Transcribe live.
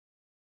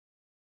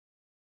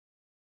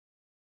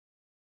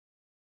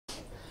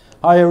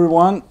Hi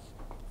everyone.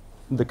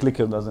 The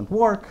clicker doesn't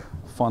work.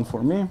 Fun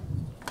for me.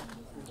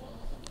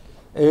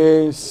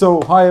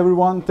 Hi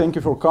everyone. Thank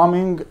you for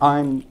coming.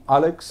 I'm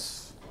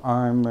Alex.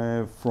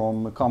 I'm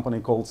from a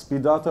company called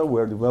Speed Data.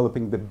 We're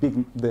developing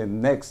the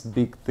next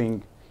big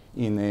thing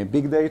in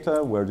big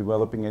data. We're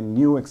developing a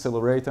new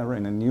accelerator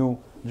and a new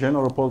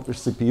general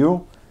purpose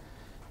CPU.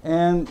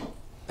 And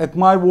at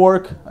my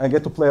work, I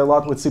get to play a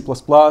lot with C++,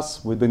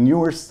 with the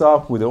newer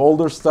stuff, with the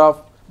older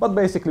stuff, but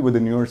basically with the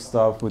newer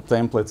stuff, with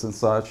templates and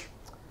such.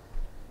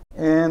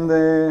 And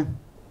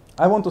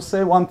I want to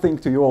say one thing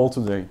to you all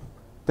today.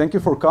 Thank you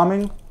for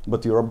coming,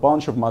 but you're a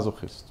bunch of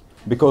masochists.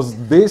 Because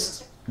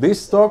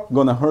this talk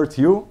gonna hurt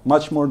you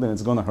much more than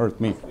it's gonna hurt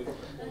me.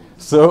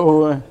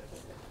 So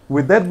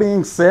with that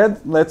being said,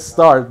 let's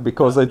start,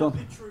 because I don't...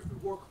 That'd be true if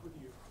we work with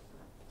you.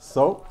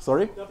 So,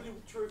 sorry? That'd be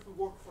true if we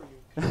work for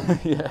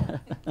you. Yeah.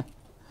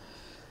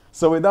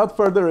 So without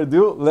further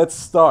ado, let's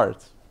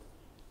start.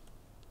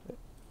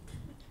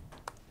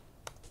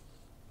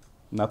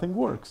 Nothing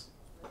works.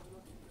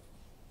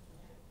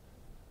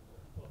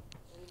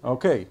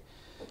 Okay.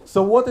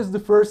 So what is the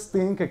first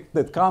thing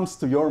that comes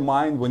to your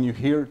mind when you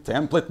hear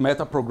template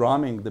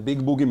metaprogramming, the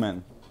big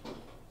boogeyman?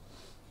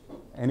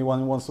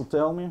 Anyone wants to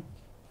tell me?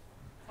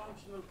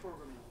 Functional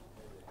programming.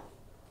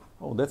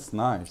 Oh, that's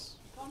nice.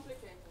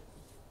 Complicated.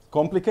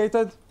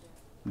 Complicated?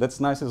 Yeah.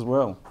 That's nice as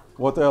well.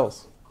 What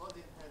else?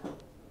 Coding header.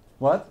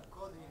 What?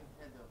 Coding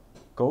header.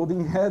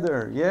 Coding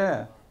header,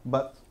 yeah.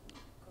 But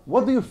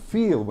what do you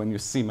feel when you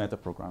see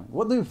metaprogramming?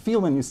 What do you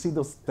feel when you see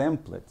those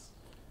templates?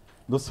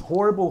 Those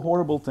horrible,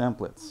 horrible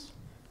templates.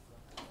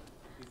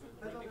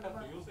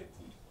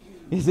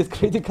 Is it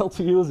critical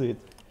to use it?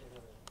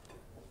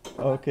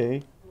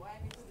 Okay.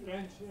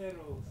 Strange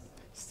errors.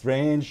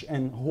 Strange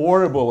and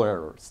horrible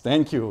errors.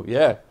 Thank you.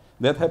 Yeah,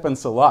 that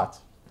happens a lot.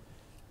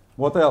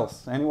 What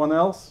else? Anyone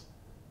else?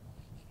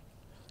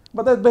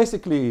 But that's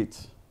basically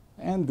it.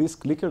 And this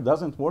clicker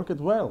doesn't work as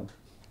well.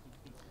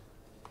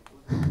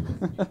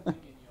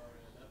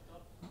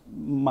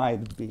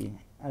 Might be.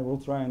 I will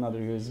try another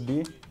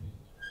USB.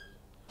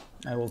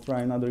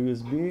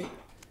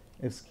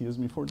 Excuse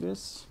me for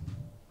this.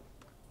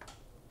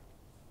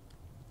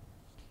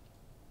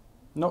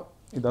 No,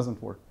 it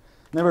doesn't work.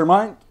 Never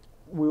mind.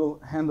 We will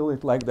handle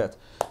it like that.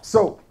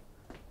 So,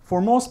 for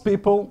most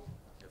people,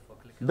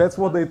 that's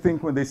what they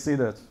think when they see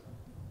that.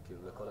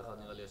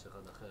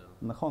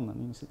 נכון,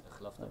 אני ניסיתי.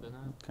 החלפת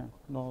ביניהם? כן,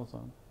 לא זה.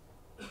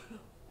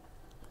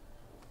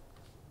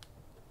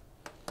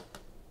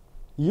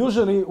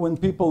 Usually, when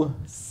people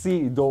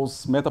see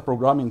those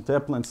metaprogramming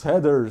templates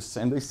headers,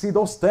 and they see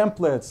those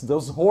templates,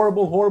 those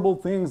horrible, horrible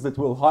things that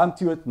will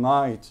haunt you at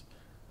night,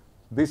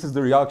 this is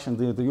the reaction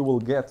that you will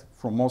get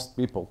from most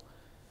people.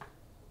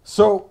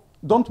 So,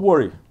 don't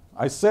worry.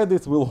 I said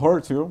it will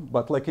hurt you,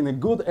 but like in a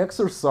good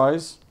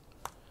exercise,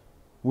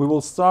 we will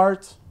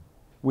start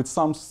with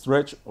some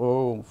stretch.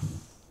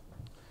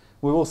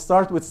 We will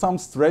start with some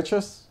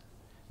stretches,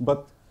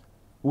 but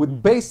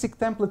with basic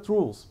template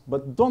rules.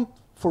 But don't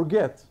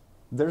forget,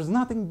 there's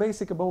nothing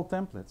basic about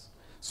templates.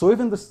 So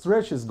even the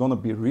stretch is going to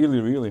be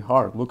really, really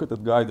hard. Look at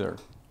that guy there.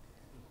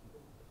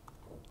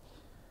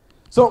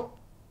 So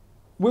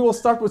we will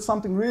start with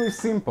something really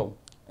simple,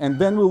 and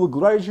then we will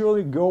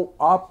gradually go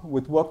up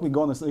with what we're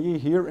going to see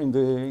here in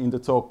the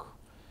talk.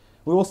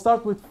 We will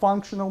start with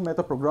functional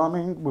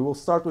metaprogramming. We will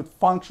start with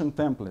function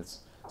templates.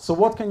 So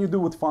what can you do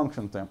with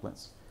function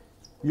templates?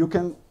 You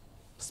can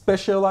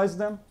specialize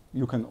them.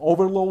 You can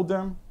overload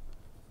them.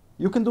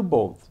 You can do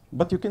both,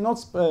 but you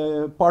cannot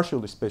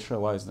partially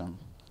specialize them.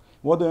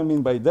 What do I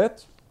mean by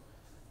that?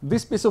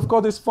 This piece of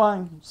code is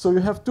fine. So you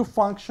have two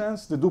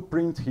functions that do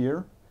print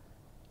here.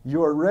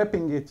 You are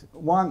wrapping it.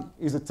 One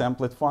is a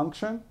template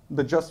function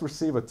that just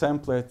receives a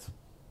template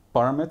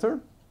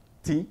parameter,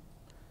 t,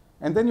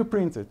 and then you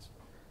print it.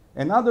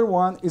 Another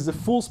one is a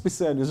full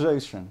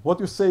specialization.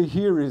 What you say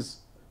here is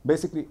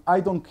basically,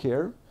 I don't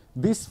care.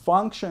 This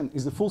function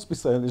is a full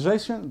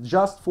specialization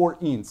just for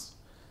ints.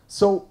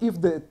 So if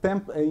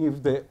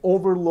the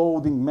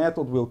overloading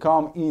method will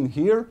come in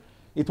here,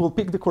 it will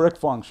pick the correct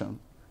function.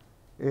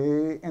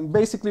 And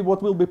basically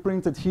what will be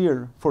printed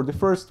here, for the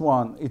first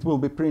one, it will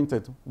be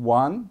printed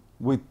 1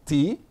 with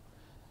t.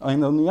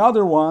 And on the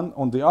other one,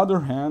 on the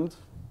other hand,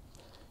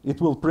 it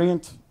will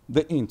print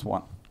the int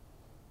one.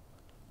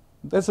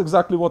 That's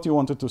exactly what you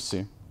wanted to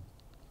see.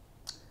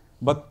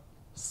 But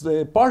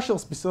the partial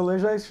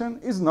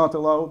specialization is not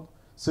allowed.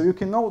 So you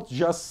cannot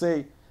just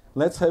say,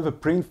 let's have a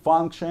print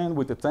function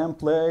with a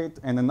template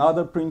and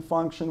another print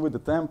function with a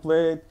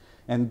template,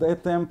 and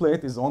that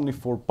template is only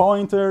for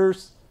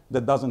pointers.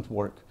 That doesn't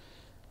work.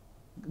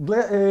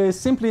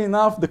 Simply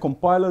enough, the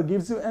compiler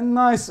gives you a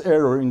nice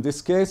error in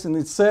this case, and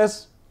it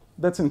says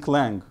that's in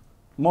Clang.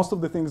 Most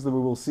of the things that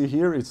we will see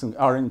here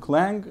are in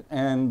Clang,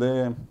 and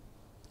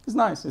it's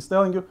nice. It's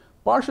telling you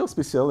partial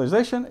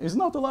specialization is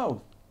not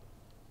allowed.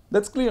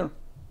 That's clear.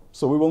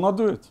 So we will not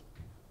do it.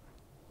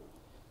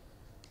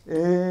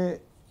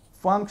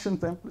 Function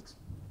templates.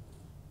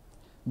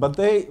 But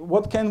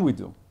what can we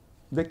do?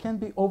 They can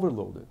be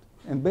overloaded.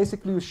 And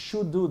basically, you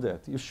should do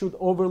that. You should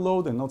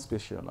overload and not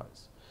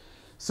specialize.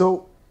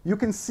 So you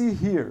can see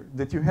here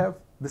that you have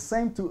the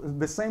same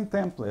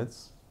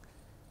templates,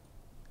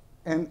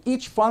 and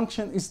each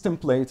function is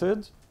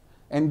templated,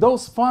 and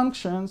those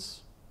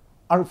functions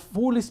are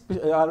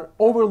are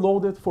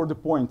overloaded for the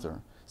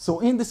pointer. So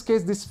in this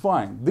case, this is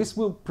fine. This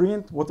will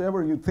print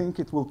whatever you think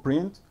it will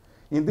print.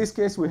 In this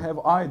case, we have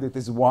I that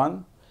is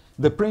 1.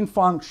 The print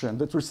function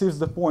that receives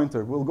the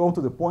pointer will go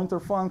to the pointer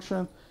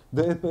function.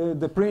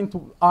 The print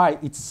I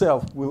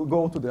itself will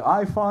go to the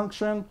I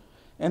function.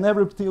 And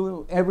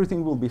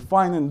everything will be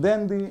fine and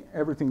dandy.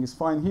 Everything is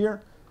fine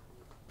here.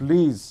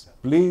 Please,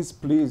 please,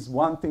 please,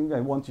 one thing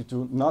I want you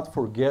to not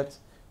forget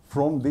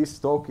from this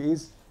talk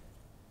is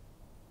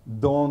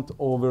don't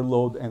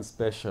overload and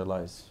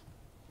specialize.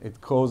 It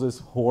causes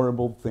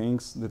horrible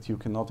things that you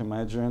cannot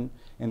imagine.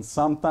 And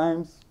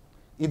sometimes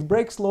it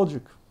breaks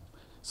logic.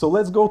 So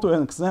let's go to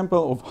an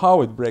example of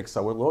how it breaks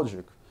our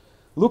logic.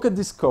 Look at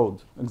this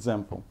code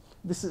example.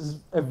 This is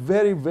a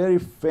very, very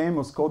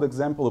famous code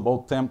example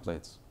about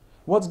templates.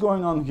 What's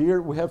going on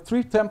here? We have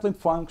 3 template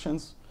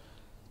functions,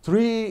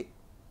 3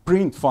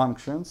 print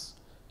functions.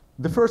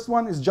 The first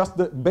one is just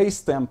the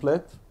base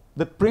template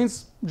that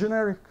prints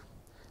generic.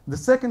 The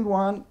second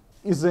one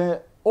is an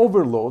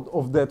overload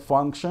of that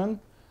function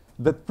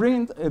that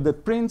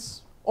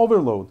prints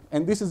overload,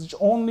 and this is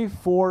only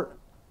for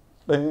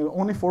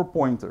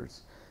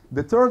pointers.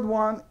 The third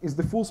one is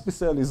the full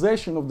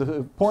specialization of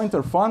the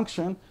pointer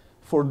function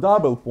for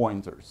double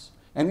pointers,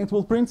 and it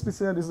will print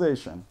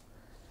specialization.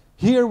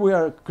 Here we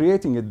are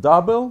creating a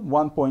double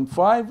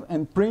 1.5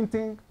 and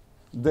printing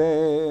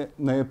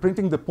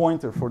the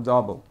pointer for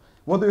double.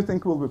 What do you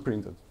think will be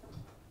printed?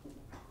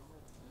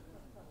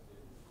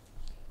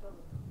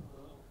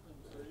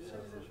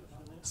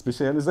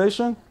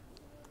 Specialization?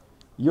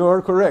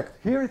 You're correct.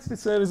 Here it's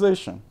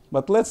specialization.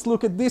 But let's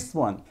look at this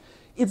one.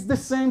 It's the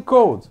same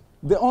code.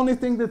 The only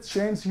thing that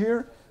changed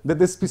here, that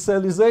the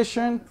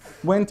specialization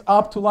went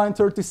up to line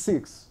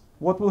 36.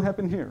 What will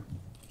happen here?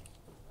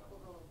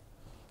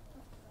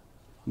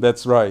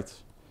 That's right.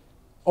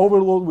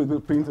 Overload will be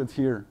printed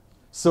here.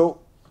 So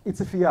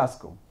it's a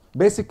fiasco.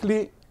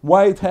 Basically,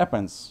 why it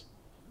happens?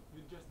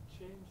 You just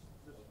changed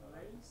the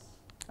place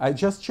I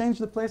just changed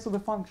the place of the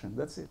function.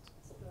 That's it.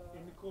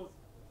 in the code.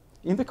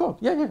 In the code,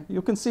 yeah,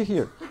 you can see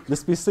here. The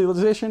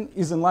specialization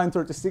is in line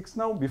 36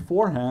 now.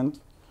 Beforehand,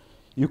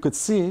 you could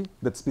see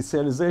that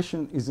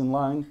specialization is in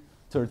line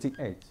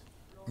 38.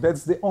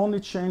 That's the only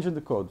change in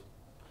the code.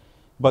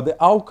 But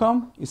the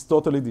outcome is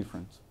totally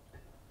different.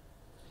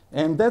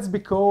 And that's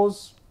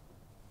because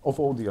of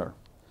ODR.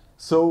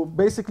 So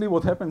basically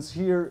what happens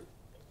here,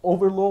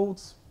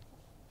 overloads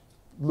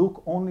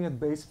look only at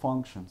base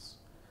functions.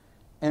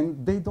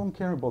 And they don't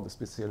care about the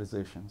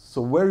specialization.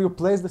 So where you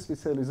place the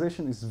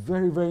specialization is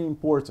very, very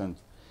important.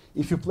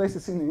 If you place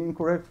it in an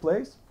incorrect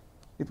place,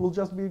 it will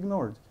just be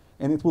ignored.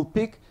 And it will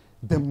pick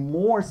the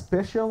more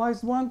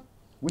specialized one,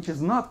 which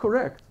is not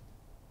correct.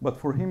 But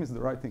for him, it's the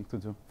right thing to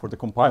do. For the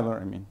compiler,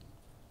 I mean.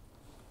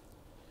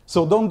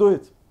 So don't do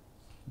it.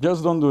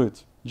 Just don't do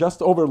it.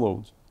 Just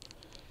overload.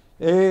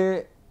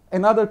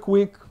 Another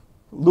quick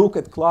look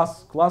at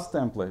class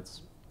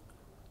templates.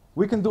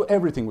 We can do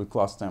everything with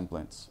class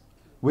templates.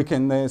 We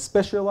can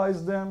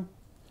specialize them.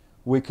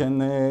 We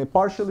can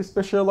partially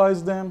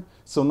specialize them.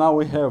 So now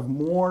we have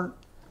more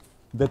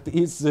that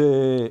is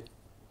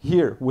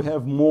here. We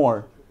have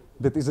more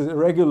that is a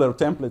regular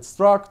template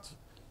struct.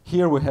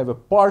 Here we have a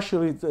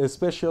partially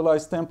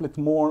specialized template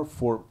more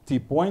for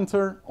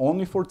t-pointer,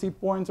 only for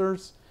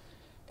t-pointers.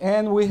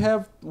 And we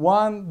have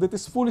one that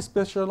is fully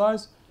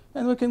specialized,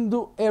 and we can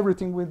do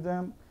everything with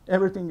them.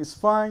 Everything is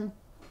fine.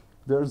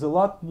 There's a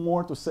lot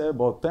more to say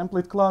about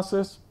template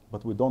classes,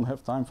 but we don't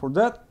have time for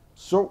that,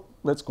 so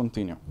let's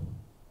continue.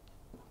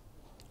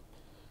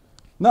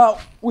 Now,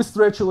 we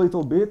stretch a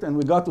little bit, and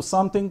we got to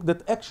something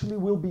that actually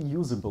will be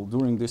usable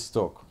during this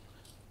talk.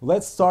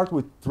 Let's start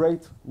with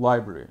trait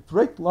library.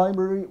 Trait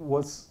library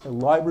was a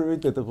library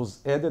that was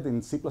added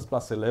in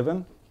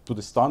C++11 to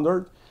the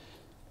standard,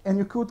 and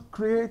you could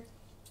create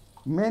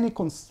many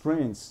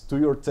constraints to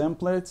your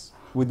templates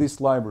with this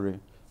library.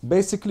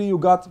 Basically, you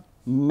got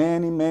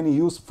many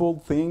useful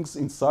things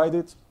inside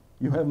it.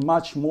 You have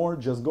much more.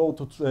 Just go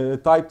to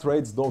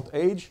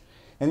typetraits.age,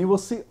 and you will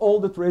see all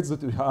the traits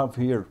that you have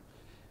here.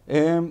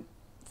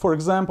 For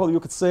example, you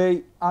could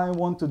say, I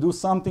want to do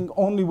something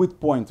only with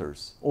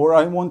pointers, or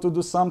I want to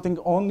do something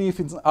only if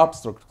it's an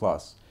abstract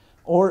class.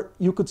 Or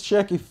you could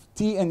check if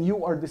T and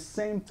U are the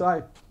same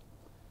type.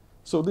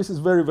 So this is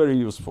very, very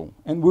useful.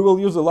 And we will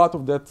use a lot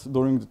of that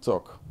during the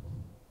talk.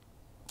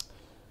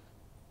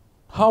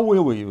 How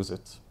will we use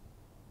it?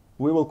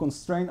 We will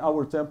constrain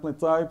our template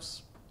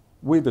types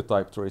with the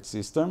type trait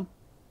system,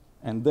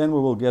 and then we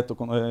will get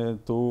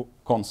to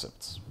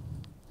concepts.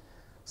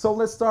 So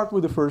let's start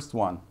with the first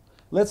one.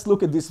 Let's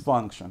look at this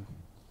function.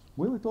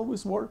 Will it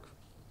always work?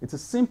 It's a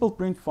simple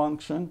print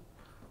function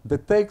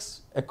that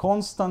takes a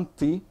constant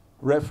t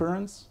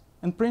reference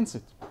and prints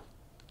it.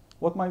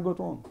 What might go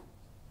wrong?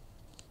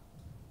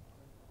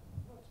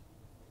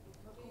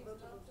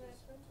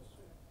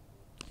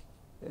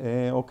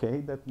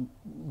 Okay, that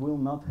will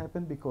not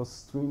happen because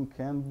string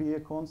can be a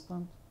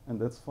constant, and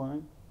that's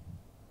fine.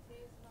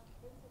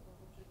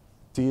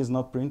 T is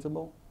not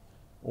printable,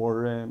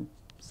 or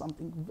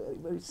something very,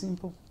 very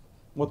simple.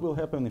 What will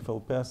happen if I'll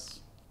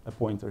pass a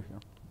pointer here?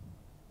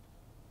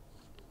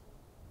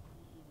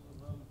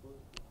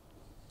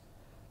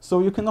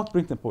 So you cannot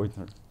print a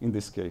pointer in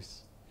this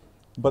case.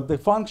 But the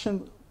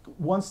function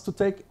wants to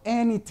take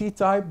any T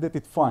type that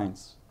it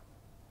finds.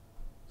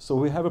 So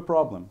we have a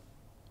problem.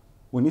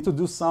 We need to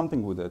do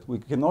something with it. We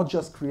cannot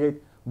just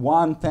create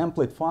one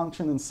template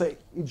function and say,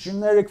 it's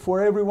generic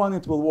for everyone,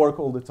 it will work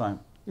all the time.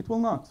 It will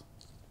not.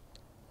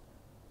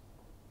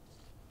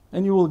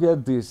 And you will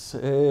get this.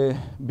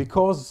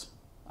 Because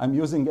I'm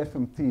using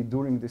FMT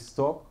during this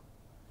talk,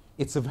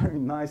 it's a very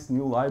nice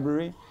new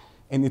library,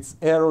 and its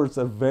errors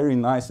are very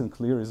nice and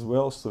clear as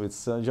well. So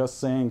it's just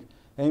saying,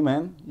 hey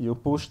man, you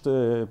pushed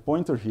a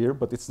pointer here,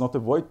 but it's not a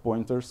void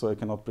pointer, so I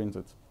cannot print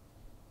it.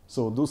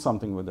 So do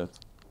something with it.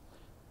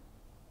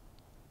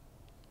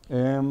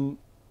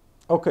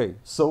 Okay,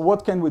 so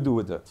what can we do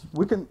with that?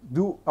 We can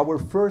do our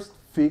first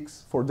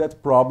fix for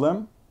that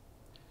problem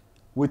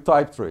with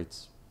type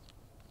traits.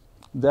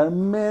 There are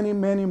many,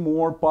 many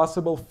more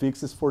possible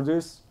fixes for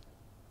this,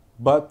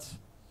 but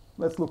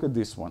let's look at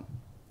this one.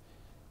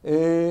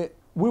 We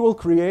will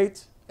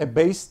create a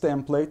base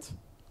template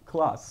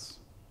class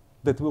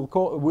that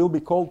will be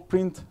called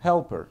print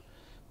helper.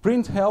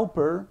 Print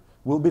helper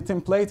will be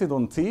templated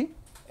on T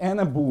and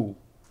a bool.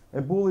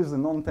 A bool is a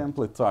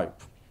non-template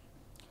type.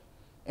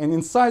 And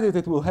inside it,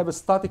 it will have a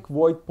static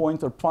void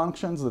pointer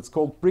functions that's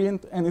called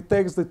print, and it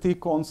takes the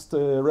tconst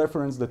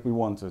reference that we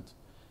wanted.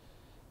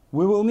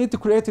 We will need to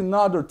create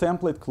another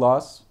template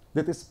class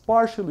that is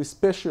partially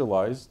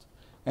specialized,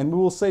 and we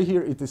will say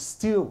here it is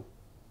still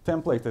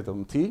templated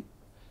on T,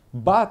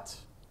 but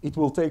it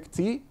will take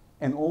T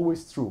and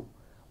always true.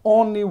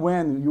 Only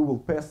when you will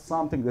pass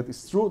something that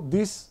is true,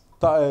 this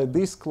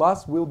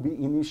class will be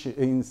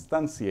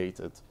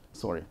instantiated.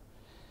 Sorry.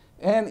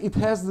 And it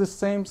has the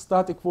same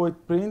static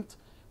void print,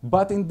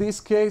 but in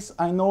this case,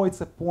 I know it's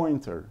a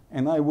pointer,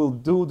 and I will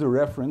do the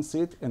reference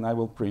it, and I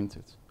will print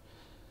it.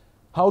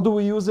 How do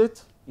we use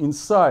it?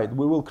 Inside,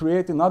 we will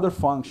create another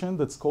function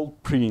that's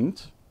called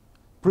print.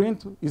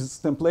 Print is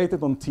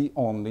templated on T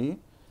only.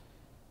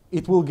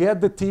 It will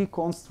get the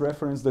tconst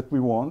reference that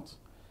we want,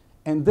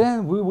 and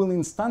then we will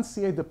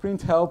instantiate the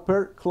print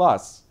helper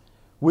class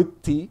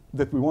with T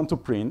that we want to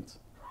print,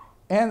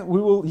 and we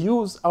will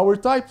use our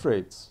type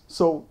traits.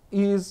 So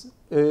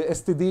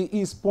std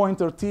is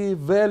pointer T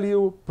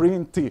value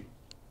print T.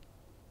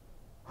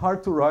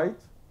 Hard to write,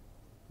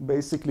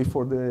 basically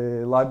for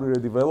the library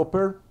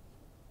developer.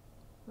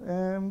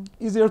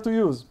 Easier to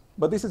use.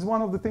 But this is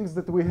one of the things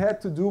that we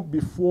had to do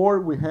before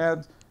we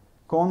had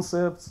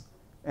concepts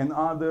and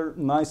other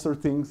nicer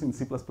things in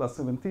C++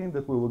 17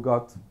 that we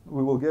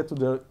will get to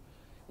there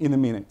in a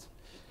minute.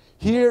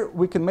 Here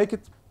we can make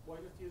it. Why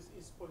not use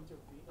is pointer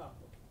V up?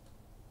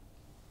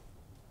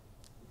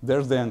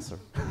 There's the answer.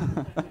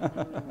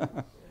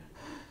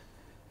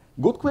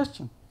 Good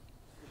question.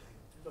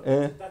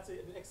 That's an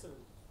excellent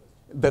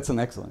question. That's an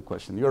excellent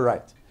question. You're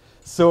right.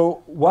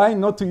 So why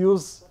not to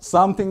use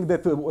something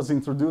that was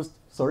introduced?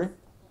 Sorry?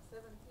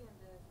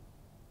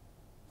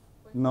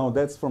 No,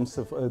 that's from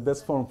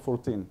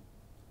 14.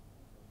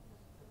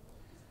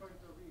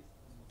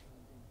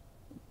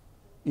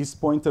 Is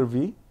pointer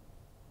V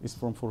is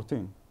from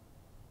 14.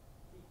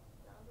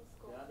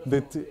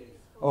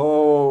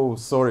 Oh,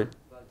 sorry.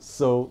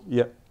 So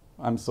yeah,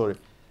 I'm sorry.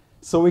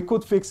 So we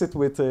could fix it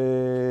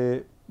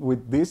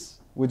with this.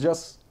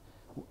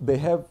 They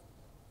have.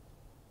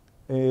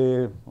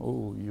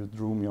 Oh, you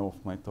drew me off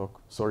my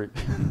talk. Sorry.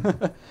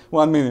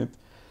 1 minute.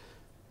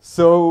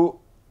 So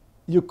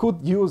you could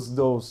use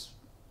those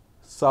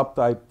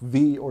subtype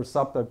V or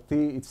subtype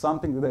T. It's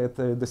something that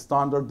the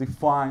standard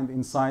defined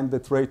inside the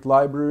trait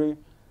library.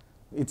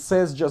 It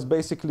says just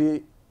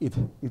basically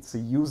it's a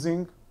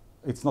using.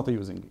 It's not a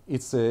using.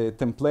 It's a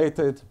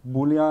templated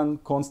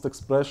Boolean const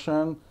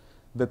expression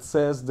that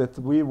says that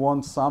we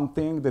want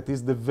something that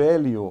is the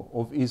value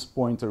of is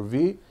pointer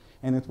V,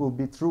 and it will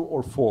be true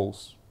or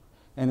false.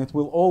 And it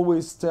will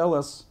always tell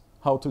us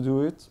how to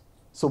do it.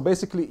 So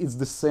basically, it's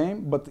the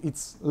same, but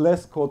it's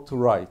less code to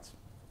write.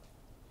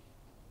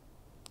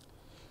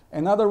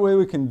 Another way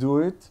we can do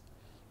it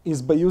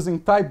is by using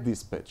type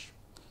dispatch.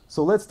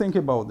 So let's think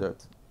about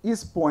that.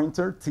 Is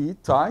pointer T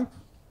type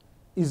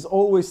is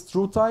always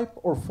true type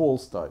or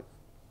false type?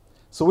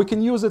 So we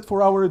can use it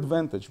for our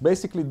advantage.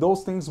 Basically,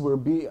 those things will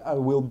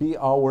be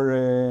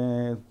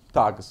our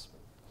tags.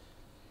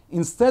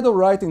 Instead of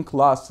writing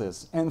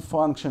classes and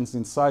functions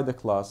inside the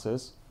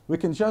classes, we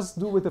can just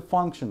do with a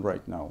function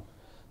right now.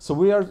 So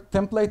we are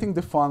templating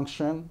the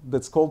function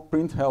that's called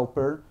print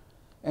helper,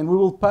 and we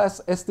will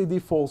pass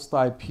std false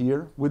type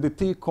here with the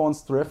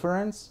tconst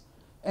reference,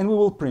 and we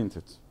will print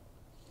it.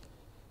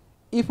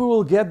 If we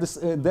will get this,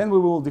 then we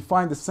will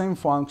define the same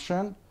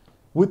function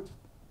with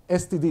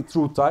std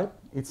true type.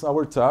 It's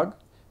our tag.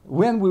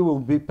 When we will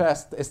be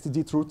passed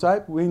std true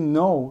type, we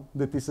know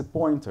that it's a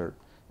pointer,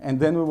 and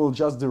then we will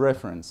just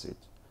dereference it.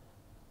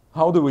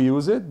 How do we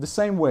use it? The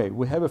same way.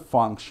 We have a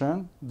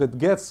function that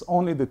gets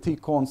only the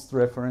tconst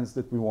reference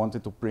that we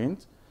wanted to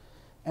print,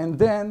 and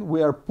then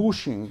we are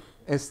pushing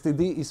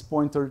std is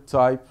pointer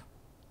type,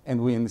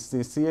 and we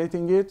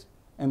instantiating it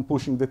and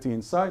pushing the t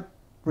inside,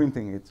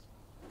 printing it.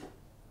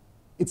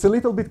 It's a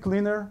little bit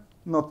cleaner,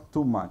 not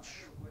too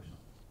much.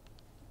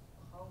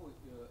 How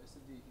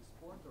std is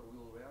pointer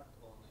will react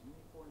on a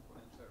unipointer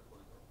and share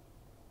pointer?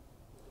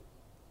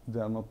 They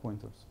are not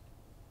pointers.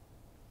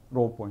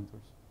 Row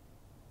pointers.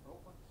 Row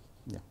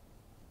pointer?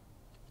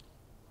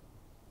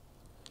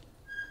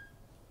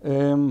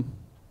 Yeah.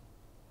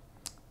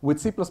 With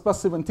C++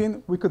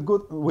 17, we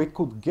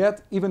could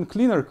get even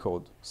cleaner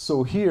code.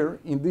 So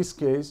here, in this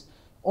case,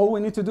 all we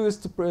need to do is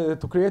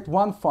to create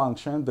one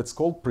function that's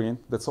called print.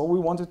 That's all we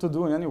wanted to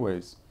do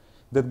anyways.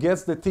 That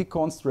gets the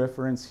tconst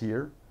reference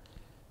here.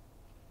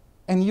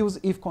 And use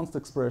ifconst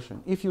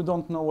expression. If you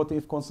don't know what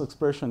ifconst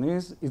expression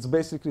is, it's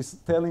basically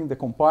telling the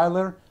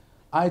compiler,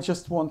 I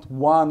just want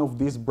one of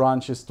these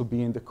branches to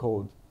be in the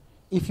code.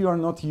 If you are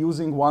not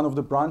using one of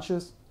the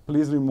branches,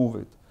 please remove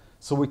it.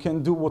 So we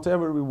can do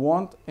whatever we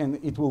want, and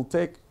it will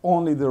take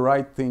only the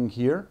right thing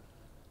here.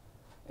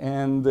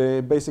 And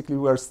basically,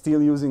 we are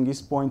still using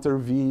isPointer,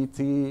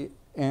 VET,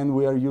 and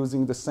we are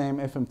using the same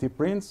FMT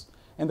prints,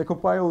 and the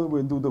compiler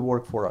will do the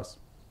work for us.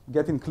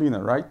 Getting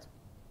cleaner, right?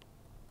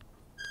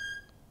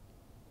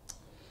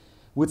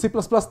 With C++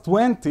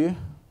 20,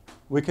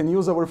 we can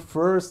use our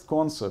first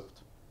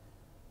concept.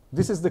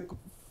 This is the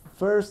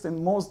first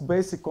and most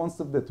basic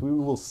concept that we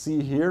will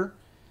see here.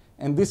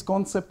 And this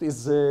concept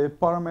is a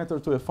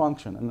parameter to a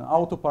function, an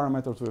auto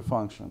parameter to a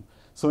function.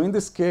 So in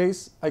this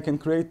case, I can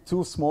create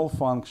two small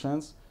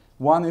functions.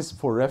 One is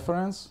for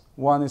reference,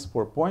 one is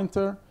for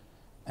pointer,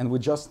 and we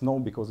just know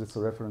because it's a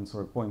reference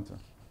or a pointer.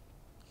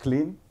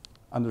 Clean,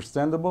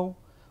 understandable,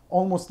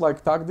 almost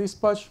like tag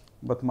dispatch,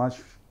 but much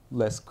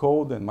less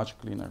code and much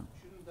cleaner.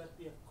 Shouldn't that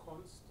be a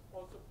const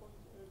auto point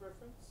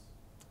reference?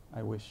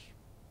 I wish.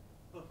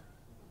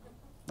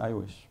 I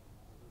wish.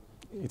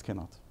 It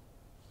cannot.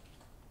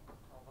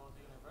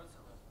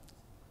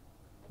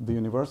 The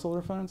universal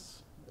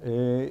reference,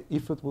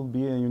 if it will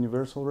be a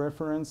universal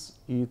reference,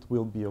 it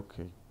will be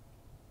okay.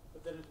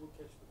 But then it will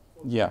catch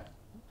the Yeah.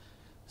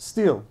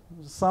 Still,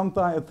 some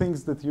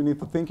things that you need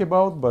to think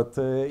about, but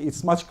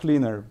it's much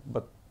cleaner.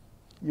 But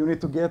you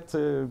need to get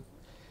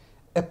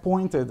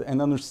acquainted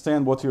and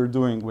understand what you're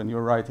doing when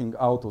you're writing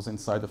autos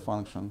inside a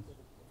function.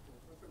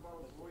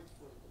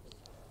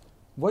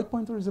 Void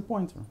pointer is a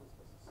pointer.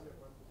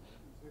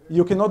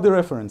 You cannot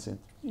dereference it.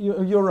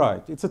 You're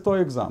right. It's a toy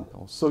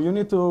example. So you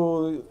need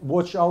to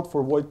watch out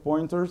for void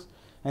pointers.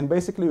 And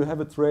basically, you have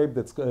a trait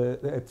that's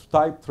a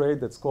type trait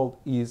that's called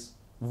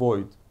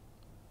isVoid.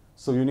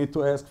 So you need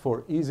to ask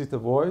for is it a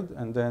void,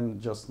 and then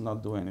just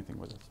not do anything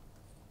with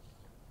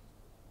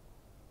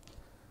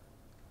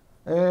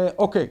it.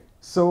 OK,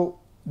 so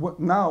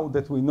now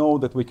that we know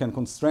that we can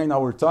constrain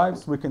our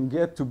types, we can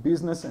get to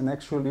business and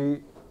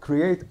actually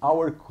create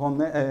our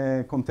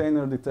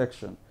container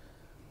detection.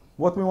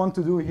 What we want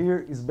to do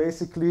here is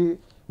basically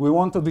we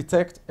want to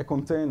detect a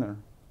container.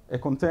 A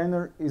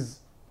container is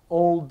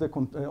all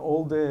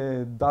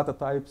the data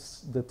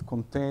types that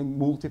contain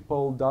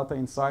multiple data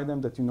inside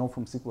them that you know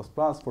from C++.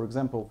 For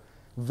example,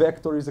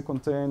 vector is a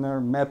container,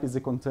 map is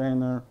a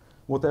container,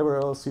 whatever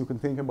else you can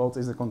think about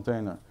is a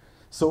container.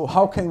 So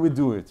how can we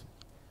do it?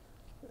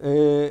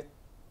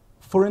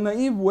 For a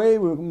naive way,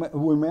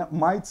 we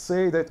might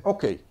say that,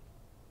 OK,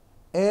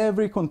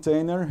 every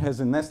container has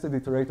a nested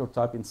iterator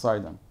type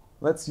inside them.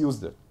 Let's use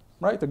that,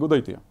 right? A good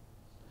idea.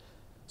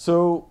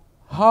 So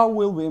how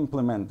will we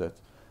implement that?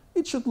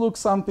 It should look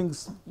something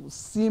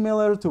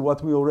similar to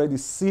what we already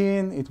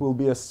seen. It will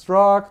be a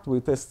struct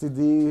with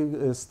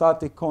std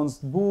static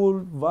const bool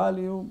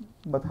value.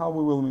 But how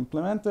we will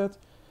implement it,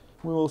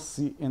 we will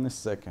see in a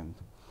second.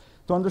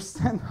 To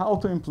understand how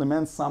to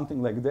implement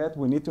something like that,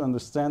 we need to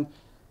understand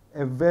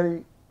a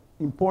very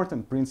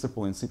important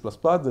principle in C++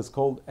 that's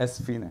called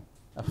sFine,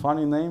 a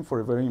funny name for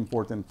a very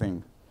important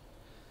thing.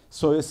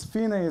 So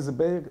sFine is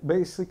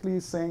basically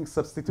saying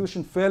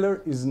substitution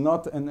failure is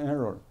not an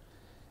error.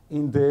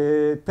 In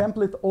the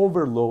template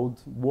overload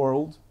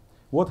world,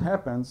 what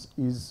happens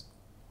is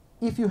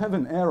if you have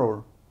an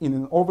error in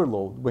an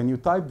overload when you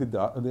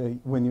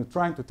when you're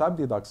trying to type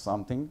deduct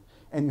something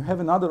and you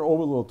have another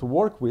overload to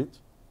work with,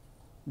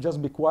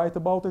 just be quiet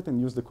about it and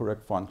use the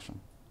correct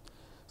function.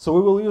 So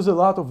we will use a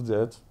lot of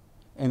that,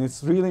 and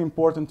it's really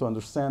important to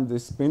understand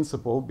this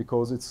principle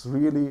because it's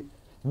really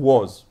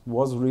was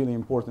really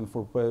important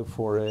for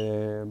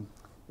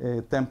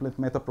template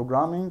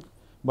metaprogramming.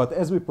 But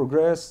as we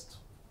progressed,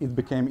 it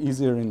became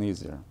easier and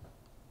easier.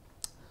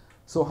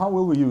 So how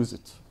will we use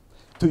it?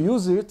 To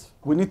use it,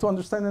 we need to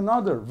understand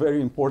another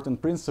very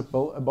important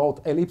principle about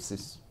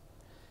ellipsis.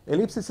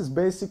 Ellipsis is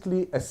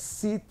basically a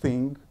C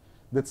thing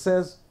that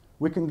says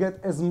we can get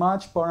as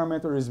much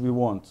parameter as we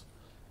want.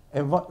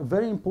 A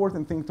very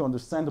important thing to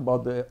understand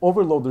about the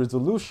overload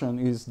resolution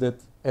is that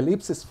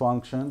ellipsis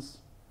functions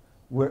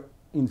were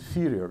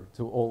inferior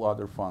to all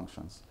other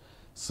functions.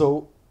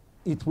 So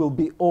it will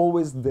be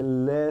always the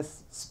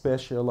less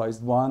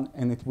specialized one,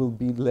 and it will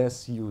be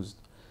less used.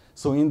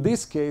 So in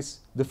this case,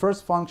 the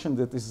first function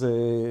that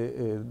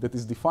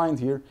is defined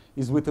here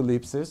is with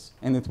ellipses,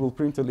 and it will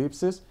print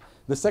ellipses.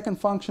 The second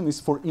function is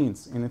for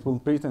ints, and it will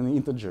print an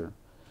integer.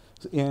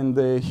 And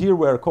here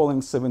we are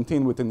calling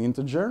 17 with an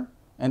integer,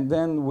 and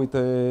then with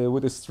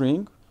a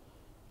string.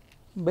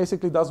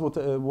 Basically, does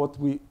what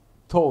we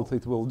thought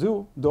it will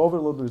do. The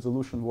overload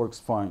resolution works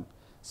fine.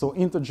 So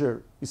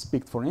integer is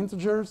picked for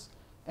integers,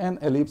 and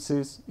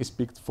ellipses is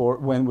picked for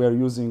when we are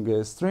using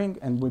a string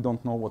and we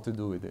don't know what to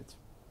do with it.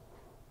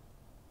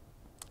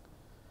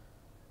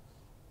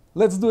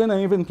 Let's do a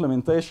naive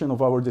implementation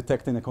of our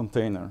detect in a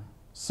container.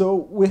 So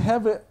we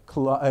have a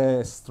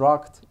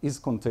struct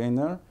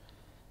isContainer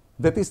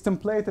that is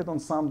templated on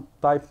some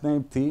type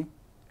name t,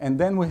 and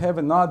then we have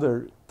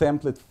another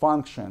template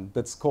function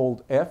that's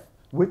called f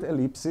with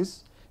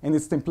ellipses, and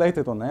it's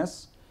templated on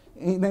s,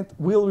 and it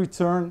will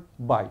return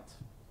byte,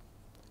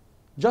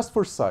 just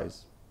for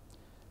size.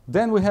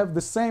 Then we have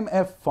the same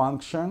f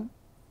function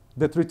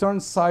that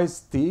returns size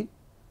t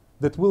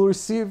that will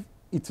receive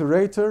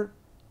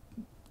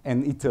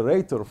an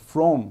iterator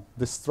from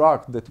the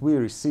struct that we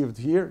received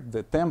here,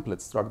 the template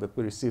struct that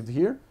we received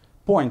here,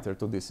 pointer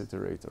to this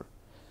iterator.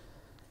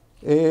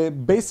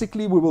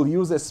 Basically, we will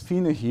use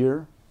sfine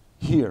here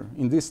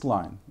in this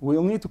line.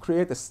 We'll need to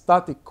create a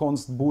static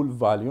const bool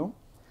value.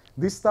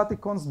 This static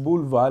const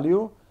bool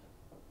value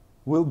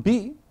will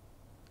be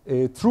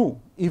true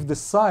if the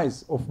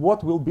size of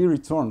what will be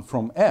returned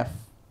from f,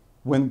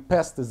 when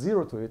passed a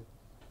 0 to it,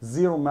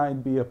 0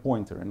 might be a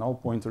pointer, and all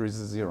pointer is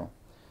a 0,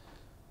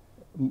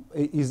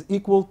 is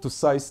equal to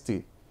size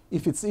t.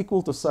 If it's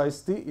equal to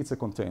size t, it's a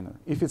container.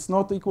 If it's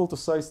not equal to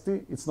size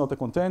t, it's not a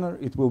container,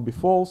 it will be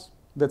false.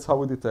 That's how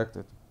we detect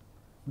it.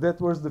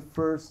 That was the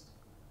first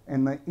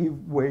and naive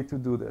way to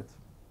do that.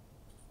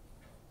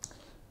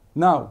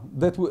 Now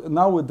that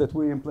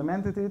we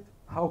implemented it,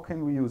 how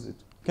can we use it?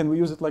 Can we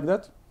use it like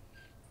that?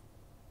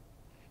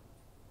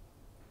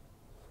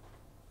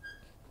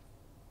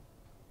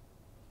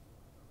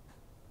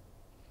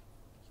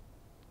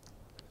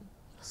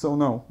 So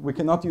no, we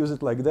cannot use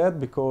it like that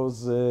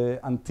because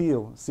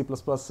until C++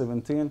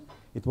 17,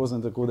 it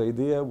wasn't a good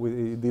idea.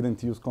 We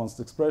didn't use const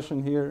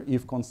expression here,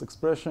 if const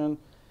expression.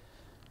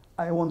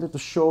 I wanted to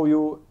show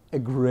you a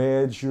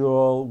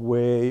gradual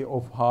way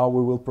of how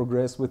we will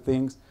progress with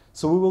things.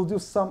 So we will do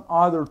some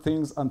other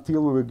things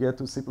until we will get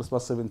to C++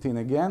 17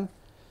 again.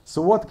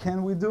 So what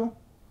can we do?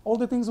 All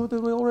the things that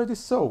we already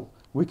saw.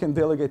 We can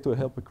delegate to a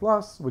helper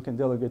class. We can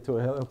delegate to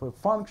a helper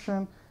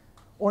function.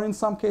 Or in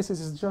some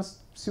cases, it's just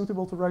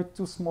suitable to write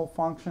two small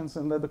functions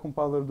and let the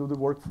compiler do the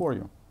work for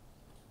you.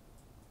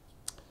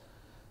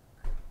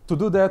 To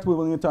do that, we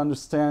will need to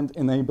understand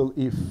enable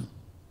if.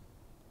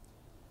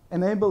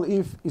 Enable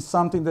if is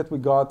something that we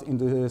got in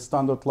the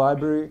standard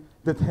library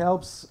that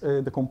helps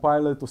the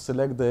compiler to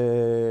select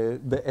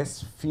the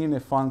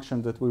sfine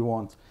function that we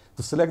want,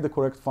 to select the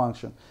correct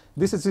function.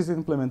 This is its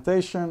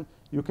implementation.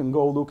 You can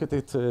go look at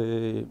it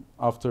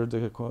after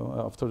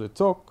the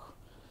talk.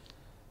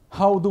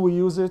 How do we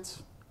use it?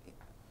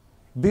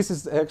 This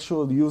is the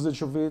actual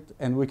usage of it,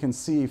 and we can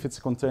see if it's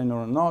a container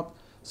or not.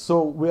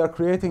 So we are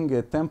creating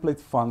a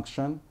template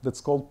function that's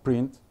called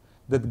print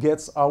that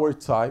gets our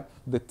type,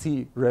 the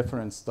t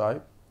reference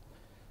type.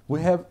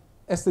 We have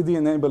std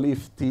enable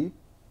if t.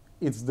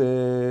 It's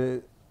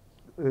the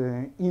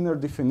inner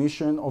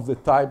definition of the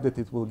type that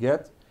it will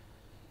get.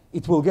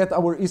 It will get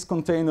our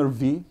isContainer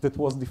v that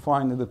was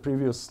defined in the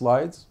previous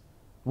slides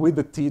with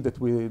the t that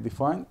we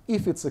defined.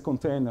 If it's a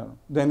container,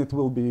 then it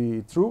will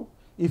be true.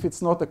 If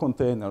it's not a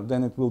container,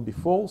 then it will be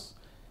false.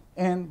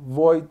 And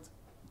void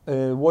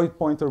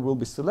pointer will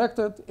be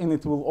selected, and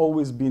it will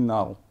always be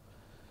null.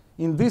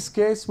 In this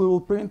case, we will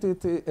print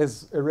it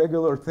as a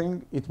regular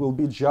thing. It will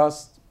be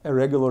just a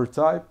regular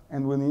type,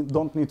 and we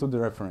don't need to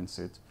dereference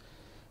it.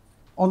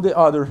 On the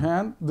other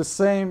hand, the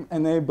same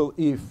enable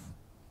if,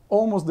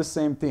 almost the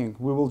same thing.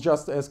 We will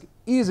just ask,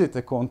 is it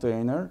a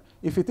container?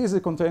 If it is a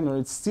container,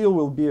 it still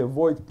will be a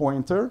void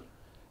pointer.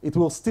 It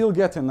will still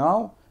get a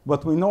null,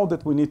 but we know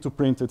that we need to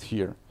print it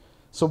here.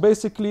 So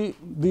basically,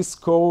 this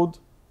code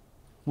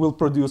will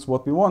produce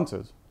what we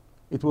wanted.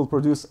 It will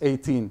produce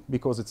 18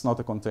 because it's not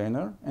a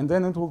container, and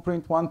then it will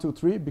print 1, 2,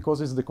 3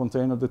 because it's the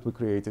container that we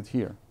created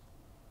here.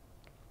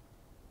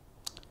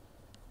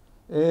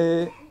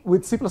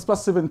 With C++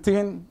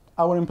 17,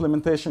 our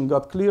implementation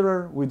got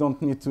clearer. We don't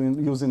need to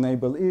use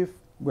enable if.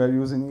 We're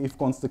using if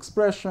const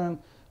expression.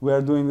 We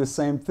are doing the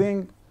same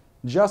thing.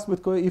 Just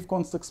with if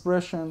const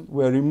expression,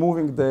 we're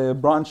removing the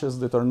branches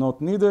that are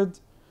not needed,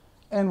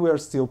 and we are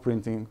still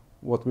printing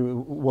what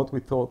we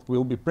thought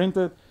will be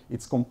printed.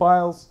 It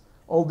compiles.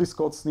 All these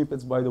code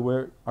snippets, by the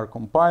way, are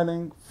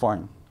compiling.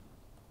 Fine.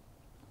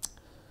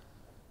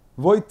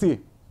 Void t.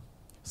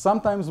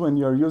 Sometimes when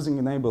you're using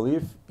enable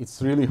if,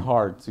 it's really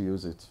hard to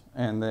use it.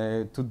 And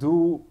to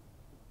do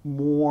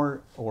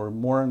more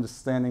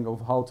understanding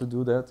of how to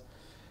do that,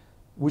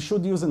 we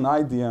should use an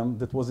idiom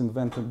that was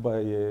invented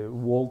by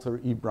Walter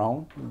E.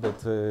 Brown,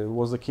 that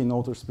was a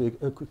keynote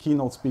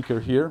speaker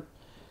here.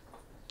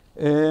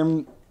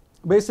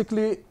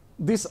 Basically,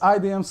 this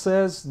IDM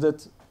says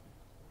that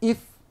if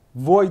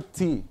void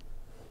T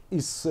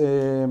is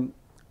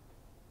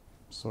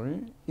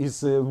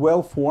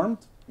well formed,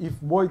 if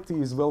void T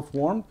is well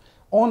formed,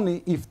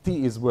 only if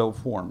T is well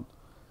formed.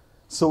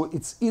 So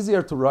it's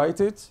easier to write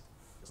it,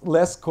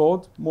 less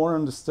code, more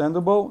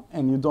understandable,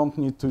 and you don't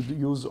need to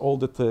use all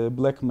that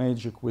black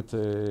magic with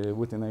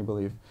enable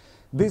if.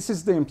 This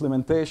is the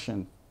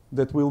implementation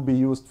that will be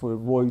used for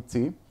void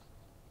T.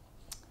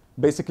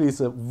 Basically, it's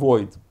a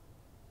void,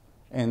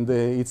 and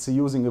it's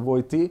using a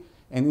void T,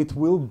 and it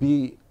will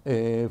be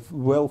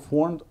well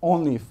formed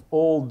only if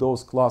all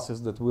those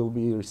classes that will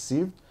be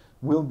received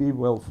will be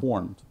well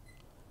formed.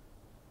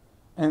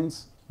 And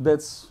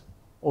that's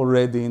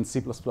already in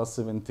C++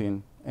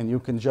 17, and you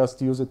can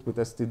just use it with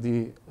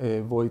std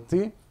void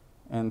T,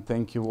 and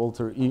thank you,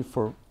 Walter E.,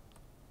 for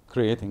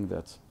creating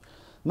that.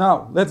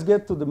 Now, let's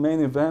get to the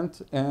main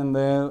event, and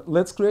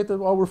let's create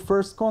our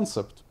first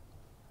concept.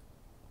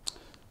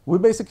 We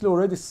basically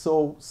already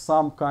saw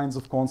some kinds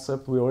of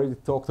concept. We already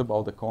talked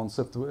about the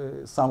concept,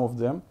 some of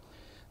them.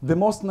 The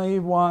most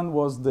naive one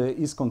was the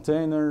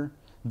isContainer.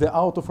 The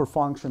out-of-or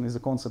function is a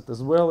concept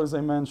as well, as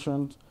I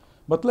mentioned.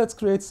 But let's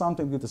create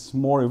something that is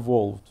more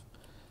evolved.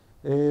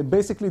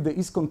 Basically, the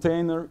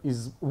isContainer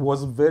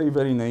was very,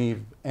 very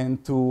naive.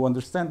 And to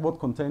understand what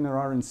containers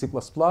are in C++,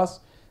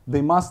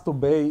 they must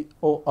obey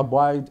or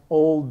abide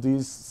all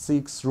these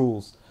 6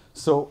 rules.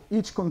 So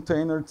each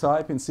container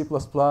type in C++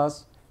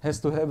 has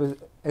to have a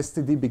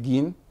std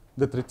begin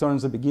that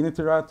returns a begin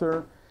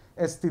iterator,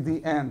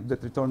 std end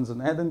that returns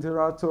an end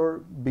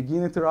iterator,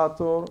 begin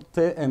iterator,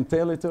 and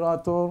tail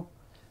iterator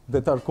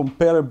that are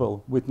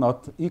comparable with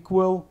not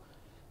equal.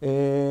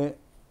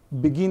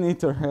 Begin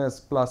iter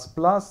has ++,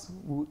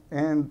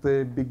 and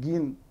the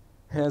begin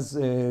has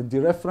the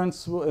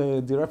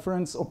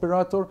reference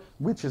operator,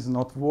 which is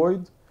not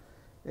void.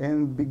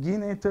 And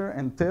begin iter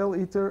and tail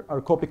iter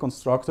are copy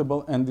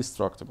constructible and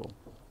destructible.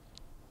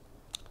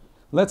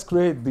 Let's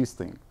create this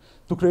thing.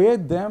 To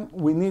create them,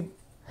 we need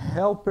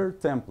helper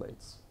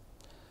templates.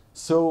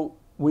 So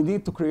we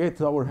need to create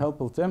our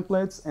helper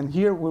templates, and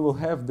here we will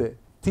have the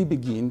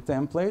tBegin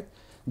template.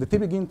 The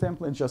tBegin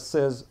template just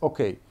says,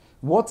 okay,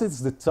 what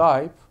is the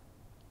type?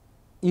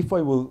 If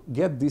I will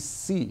get this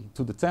C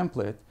to the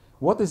template,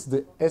 what is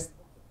the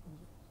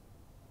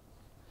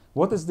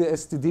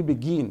std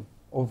begin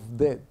of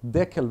the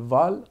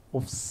declval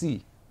of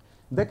C?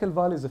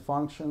 Declval is a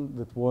function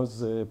that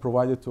was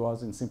provided to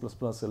us in C++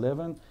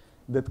 11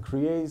 that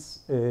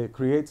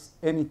creates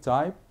any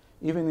type,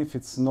 even if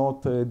it's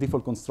not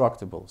default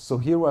constructible. So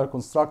here we are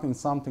constructing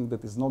something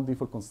that is not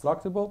default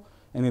constructible,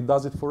 and it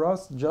does it for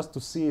us just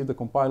to see if the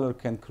compiler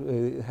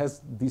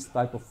has this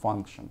type of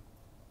function.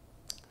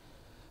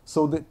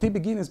 So the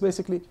tBegin is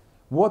basically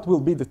what will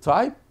be the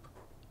type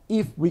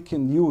if we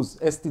can use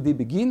std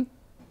begin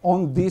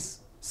on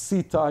this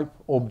C-type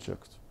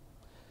object.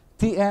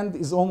 T-end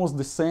is almost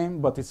the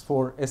same, but it's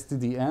for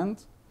std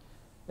end.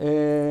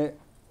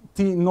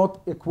 T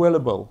not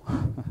equalable.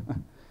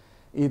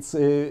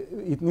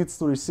 It needs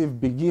to receive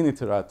begin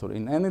iterator.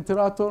 In end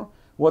iterator,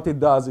 what it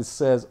does is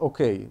says,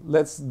 okay,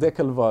 let's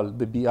declval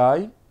the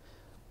bi,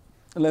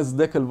 let's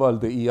declval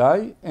the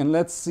ei, and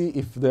let's see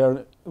if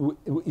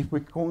we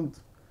can't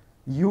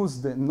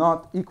use the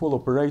not equal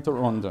operator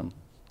on them,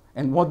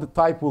 and what the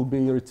type will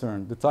be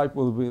returned. The type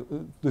will be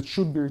that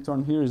should be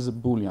returned here is a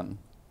Boolean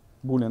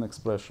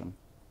expression.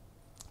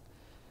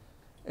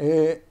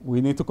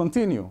 We need to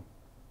continue.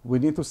 We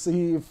need to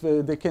see if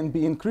they can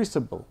be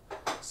increasable.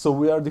 So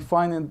we are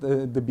defining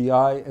the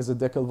bi as a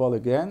declval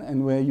again,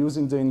 and we're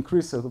using the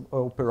increase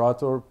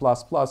operator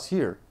 ++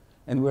 here,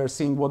 and we're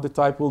seeing what the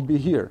type will be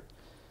here.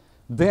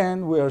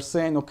 Then we are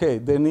saying, okay,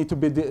 they need to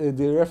be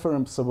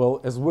dereferenceable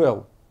as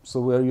well. So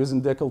we are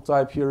using decl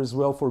type here as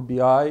well for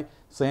bi,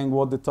 saying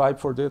what the type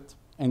for that,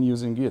 and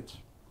using it.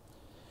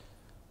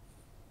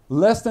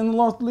 Last and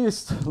not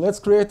least, let's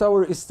create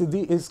our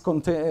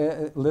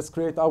let's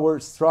create our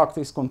struct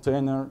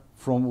isContainer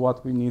from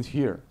what we need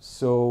here.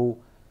 So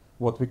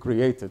what we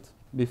created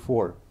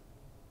before.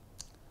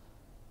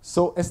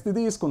 So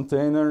std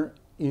isContainer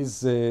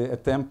is a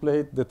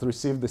template that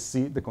receives the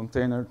C, the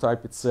container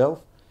type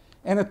itself,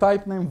 and a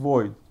type name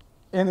void.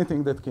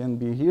 Anything that can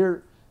be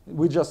here,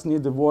 we just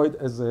need the void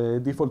as a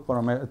default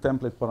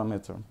template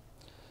parameter.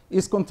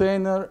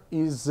 isContainer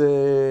is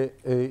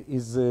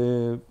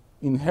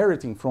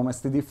inheriting from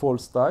std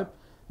false type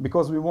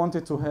because we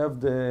wanted to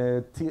have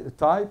the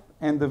type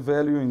and the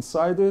value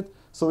inside it,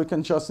 so we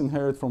can just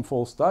inherit from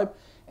false type.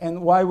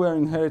 And why we're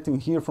inheriting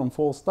here from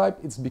false type,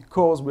 it's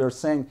because we are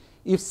saying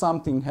if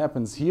something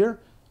happens here,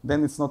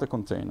 then it's not a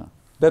container.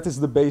 That is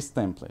the base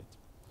template.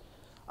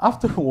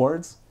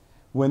 Afterwards,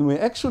 when we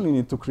actually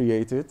need to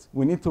create it,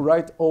 we need to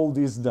write all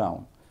this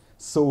down.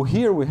 So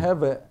here we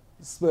have a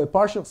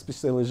partial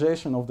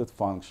specialization of that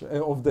function,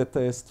 of that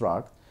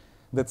struct,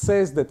 that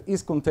says that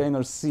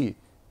isContainer C,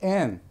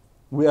 and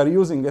we are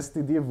using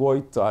std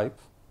void type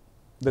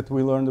that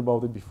we learned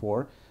about it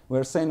before.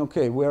 We're saying,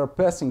 okay, we are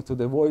passing to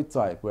the void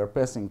type, we're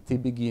passing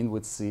tBegin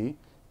with C,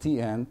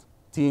 tEnd,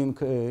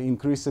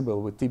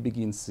 increasable with t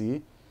begin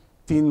c,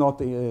 t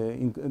not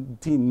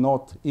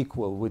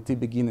equal with t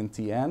begin and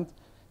t end,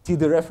 t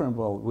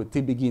dereferable with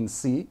t begin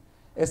c,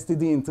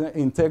 std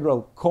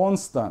integral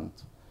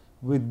constant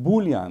with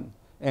Boolean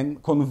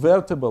and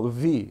convertible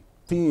v,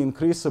 t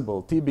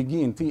increasable, t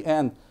begin, t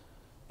end,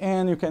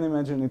 and you can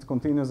imagine it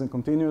continues and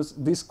continues.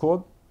 This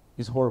code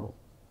is horrible.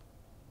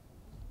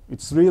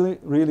 It's really,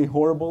 really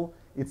horrible.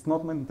 It's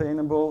not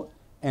maintainable.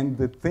 And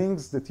the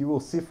things that you will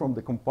see from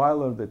the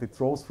compiler that it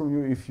throws from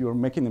you if you're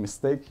making a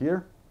mistake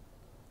here,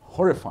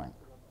 horrifying.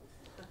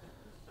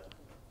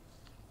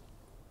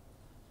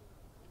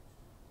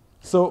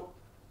 So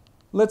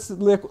let's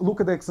look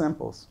at the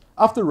examples.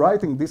 After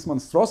writing this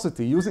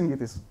monstrosity, using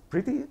it is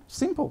pretty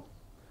simple.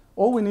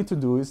 All we need to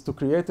do is to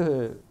create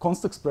a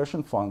const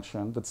expression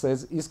function that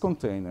says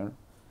isContainer,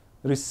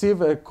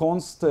 receive a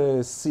const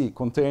c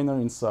container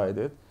inside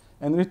it,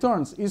 and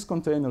returns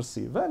isContainer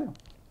c value.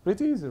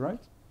 Pretty easy, right?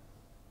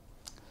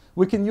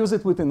 We can use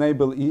it with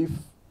enable if,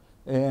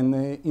 and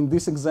in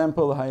this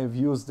example I have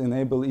used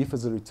enable if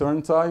as a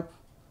return type,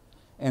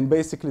 and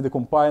basically the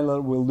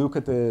compiler will look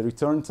at the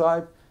return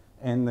type,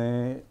 and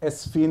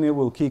sfine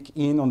will kick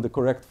in on the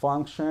correct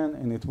function,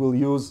 and it will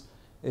use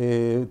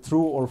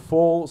true or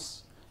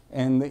false,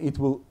 and it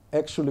will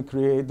actually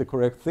create the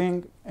correct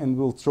thing and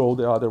will throw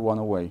the other one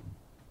away.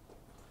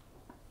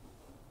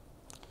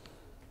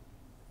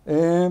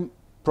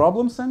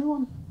 Problems,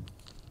 anyone?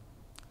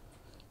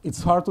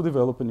 It's hard to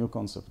develop a new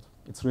concept.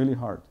 It's really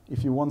hard.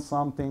 If you want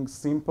something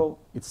simple,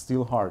 it's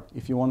still hard.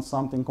 If you want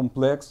something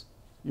complex,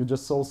 you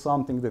just saw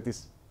something that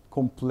is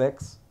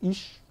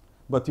complex-ish,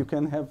 but you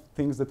can have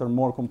things that are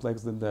more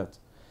complex than that.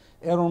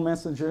 Error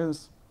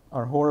messages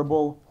are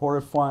horrible,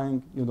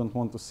 horrifying. You don't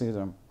want to see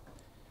them.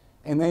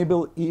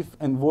 Enable if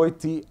and void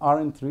t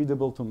aren't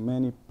readable to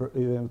many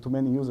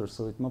users,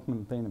 so it's not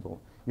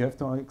maintainable. You have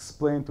to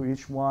explain to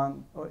each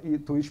one,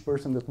 to each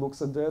person that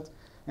looks at that.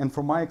 And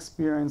from my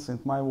experience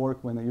and my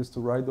work, when I used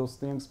to write those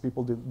things,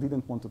 people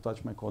didn't want to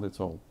touch my code at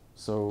all.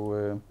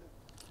 So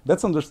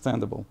that's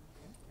understandable.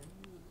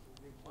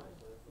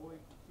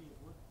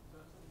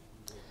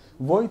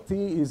 Void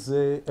t is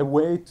a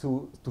way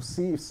to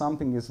see if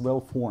something is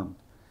well-formed.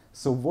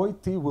 So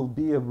void t will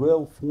be a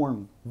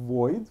well-formed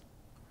void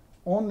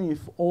only if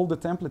all the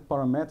template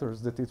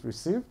parameters that it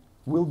received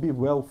will be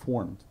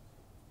well-formed.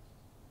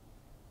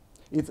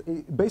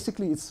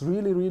 Basically, it's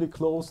really, really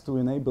close to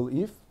enable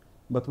if,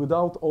 but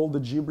without all the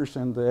gibberish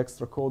and the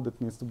extra code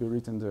that needs to be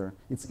written there.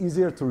 It's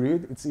easier to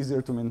read, it's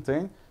easier to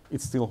maintain,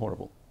 it's still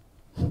horrible.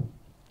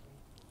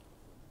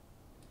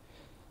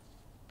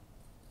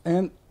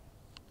 And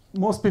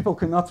most people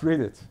cannot read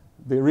it.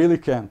 They really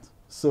can't.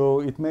 So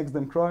it makes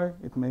them cry,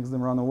 it makes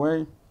them run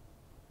away.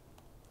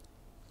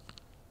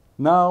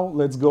 Now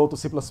let's go to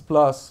C++,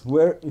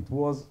 where it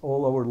was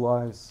all our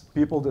lives.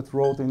 People that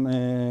wrote in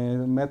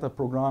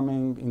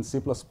metaprogramming in C++,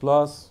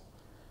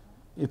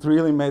 it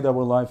really made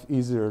our life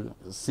easier,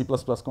 C++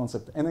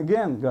 concept. And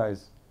again,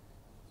 guys,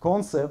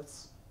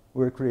 concepts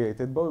were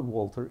created by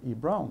Walter E.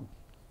 Brown.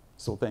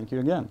 So thank you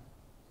again.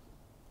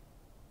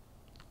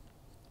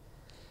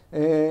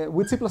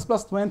 With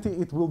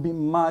C++20, it will be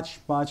much,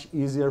 much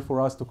easier for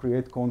us to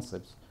create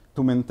concepts,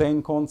 to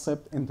maintain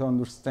concept, and to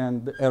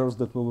understand the errors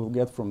that we will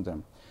get from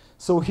them.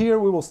 So here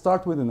we will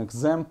start with an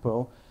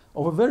example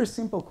of a very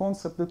simple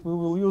concept that we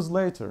will use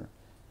later,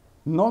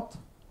 not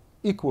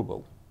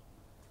equable.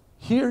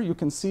 Here you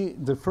can see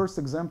the first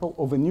example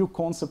of a new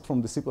concept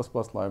from the C++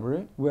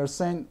 library. We are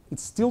saying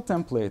it's still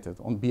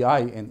templated on BI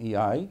and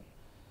EI.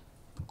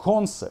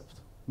 Concept,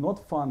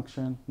 not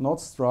function, not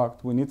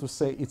struct. We need to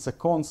say it's a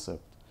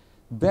concept.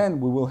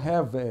 Then we will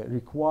have a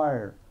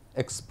require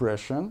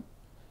expression.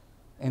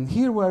 And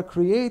here we are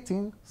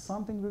creating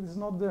something that is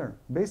not there.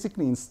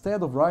 Basically,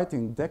 instead of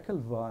writing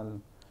decal val,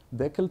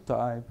 decal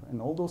type,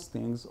 and all those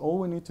things, all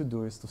we need to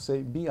do is to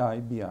say BI,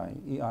 BI,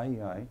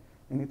 EI, EI,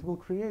 and it will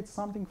create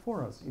something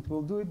for us. It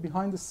will do it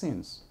behind the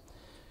scenes.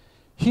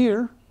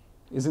 Here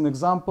is an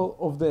example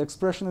of the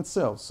expression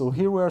itself. So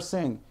here we are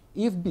saying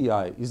if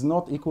BI is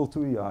not equal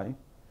to EI,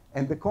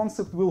 and the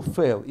concept will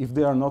fail if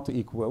they are not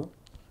equal,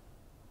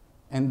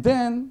 and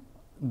then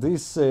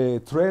this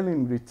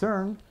trailing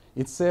return,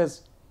 it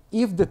says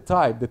if the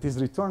type that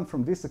is returned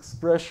from this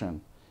expression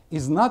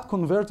is not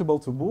convertible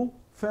to bool,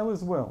 fail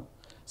as well.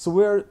 So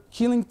we're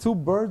killing two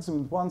birds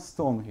with one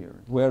stone here.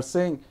 We're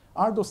saying,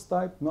 are those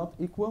types not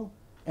equal?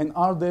 And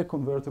are they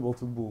convertible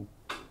to bool?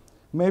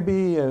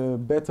 Maybe a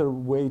better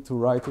way to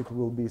write it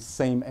will be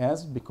same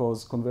as,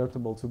 because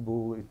convertible to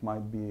bool, it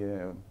might be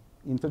an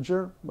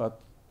integer,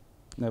 but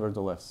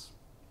nevertheless.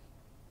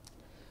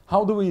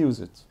 How do we use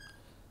it?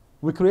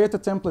 We create a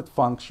template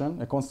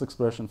function, a const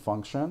expression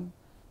function,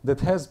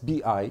 that has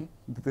BI,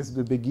 that is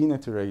the begin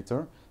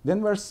iterator.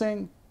 Then we're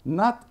saying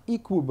not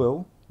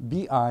equable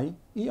BI,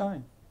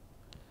 EI.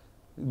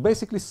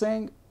 Basically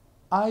saying,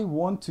 I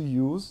want to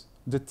use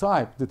the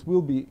type that we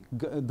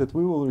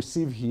will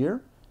receive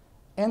here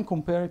and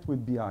compare it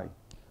with BI.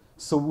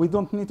 So we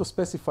don't need to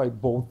specify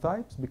both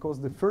types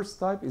because the first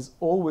type is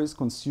always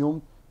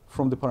consumed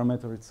from the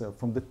parameter itself,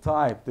 from the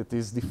type that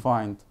is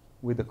defined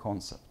with the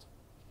concept.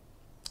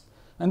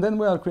 And then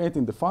we are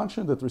creating the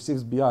function that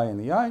receives bi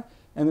and ei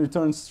and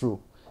returns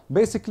true.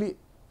 Basically,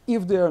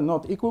 if they are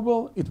not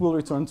equable, it will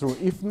return true.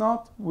 If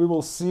not, we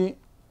will see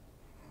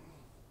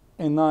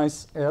a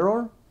nice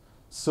error.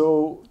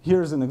 So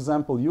here's an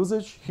example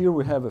usage. Here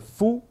we have a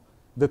foo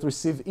that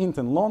receive int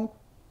and long.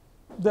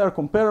 They are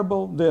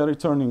comparable. They are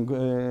returning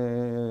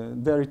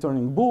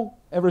bool.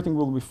 Everything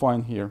will be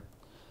fine here.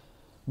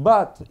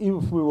 But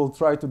if we will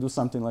try to do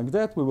something like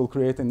that, we will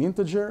create an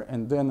integer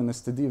and then an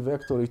std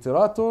vector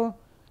iterator.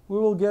 We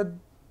will get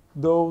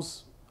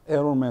those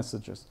error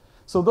messages.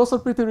 So those are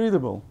pretty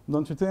readable,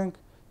 don't you think?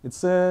 It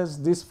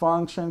says this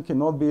function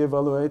cannot be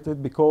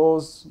evaluated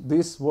because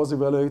this was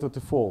evaluated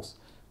to false.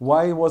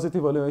 Why was it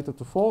evaluated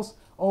to false?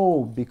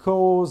 Oh,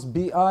 because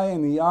bi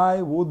and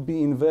ei would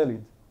be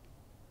invalid.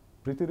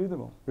 Pretty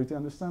readable, pretty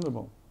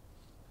understandable.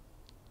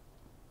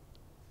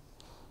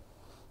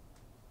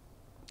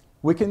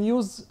 We can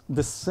use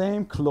the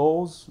same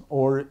clause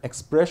or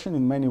expression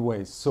in many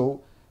ways. So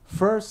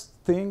first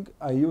thing,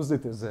 I used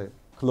it as a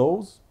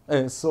clause,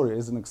 as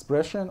an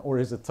expression or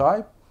as a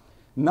type.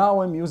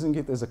 Now I'm using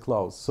it as a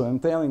clause. So I'm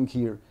telling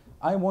here,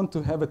 I want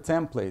to have a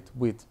template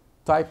with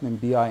type name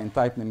bi and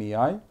type name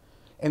ei,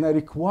 and I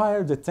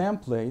require the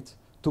template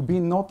to be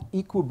not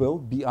equable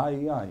bi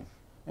ei.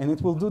 And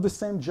it will do the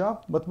same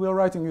job, but we are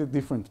writing it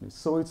differently.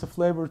 So it's a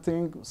flavor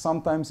thing.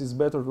 Sometimes it's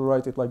better to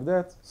write it like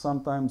that.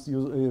 Sometimes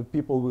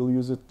people will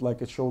use it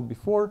like I showed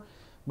before,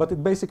 but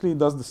it basically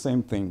does the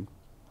same thing.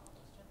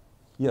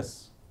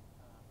 Yes?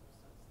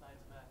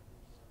 Slides back,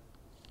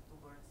 the two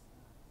birds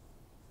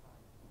slide.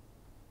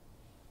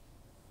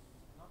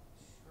 I'm not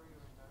sure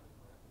you're entirely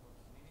correct about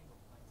the meaning of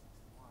line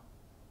 61.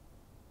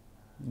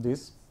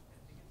 This? I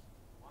think it's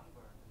one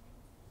bird. I mean,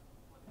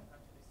 what it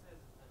actually says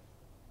is that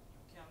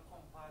you can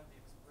compile the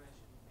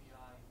expression bi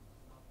not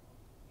equal to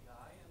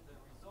bi, and the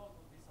result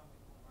will be something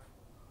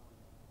convertible to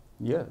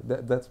Boolean. Yeah,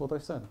 that's what I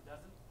said. It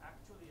doesn't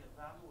actually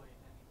evaluate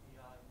any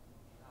bi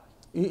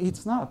and bi.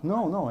 It's not.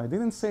 No, I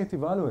didn't say it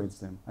evaluates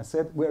them. I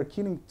said we are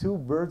killing two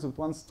birds with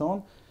one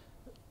stone.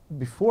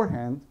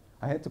 Beforehand,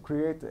 I had to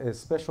create a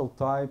special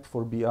type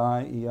for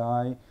bi,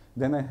 ei.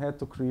 Then I had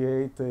to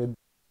create a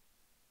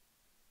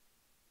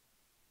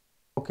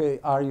okay,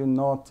 are you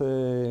not,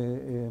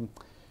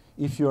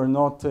 if you're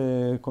not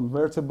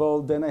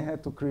convertible, then I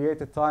had to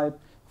create a type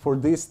for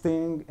this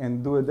thing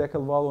and do a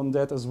decal val on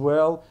that as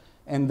well.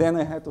 And then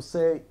I had to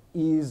say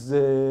is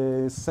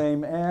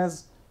same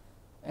as,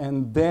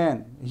 and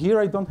then here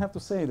I don't have to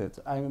say that.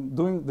 I'm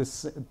doing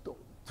this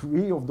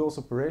three of those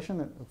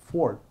operations,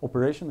 four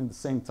operations at the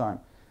same time,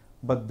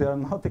 but they're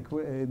not,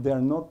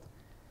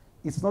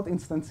 it's not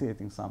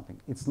instantiating something.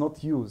 It's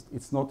not used.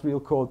 It's not real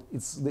code.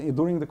 It's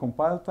during the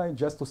compile time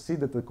just to see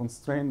that the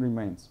constraint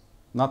remains,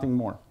 nothing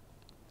more.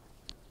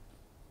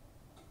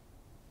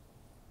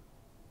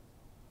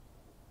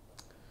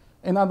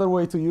 Another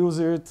way to use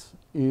it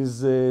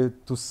is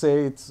to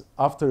say it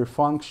after a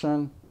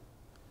function.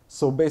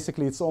 So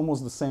basically, it's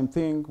almost the same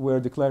thing. We're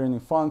declaring a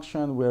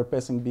function. We're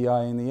passing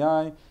bi and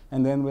ei.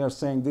 And then we are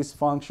saying this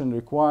function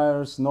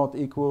requires not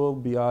equal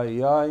bi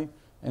ei.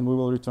 And we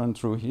will return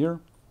true here.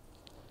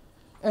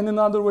 And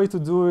another way to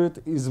do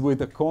it is with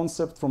a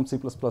concept from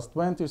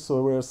C++20.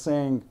 So we're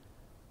saying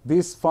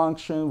this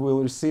function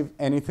will receive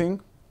anything,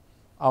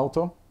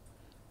 auto.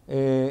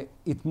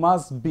 It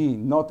must be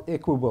not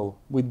equable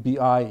with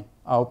bi,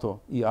 auto,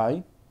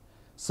 ei.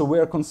 So we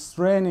are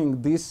constraining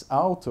this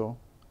auto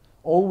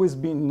always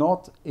be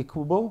not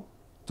equable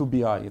to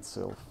bi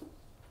itself.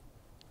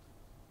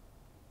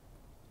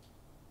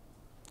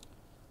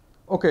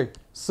 Okay,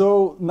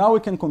 so now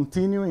we can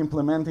continue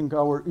implementing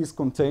our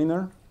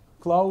isContainer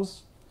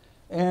clause.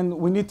 And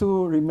we need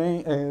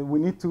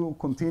to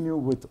continue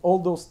with all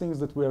those things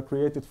that we are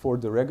created for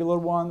the regular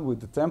one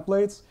with the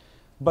templates.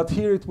 But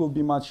here it will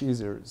be much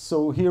easier.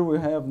 So here we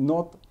have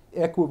not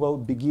equal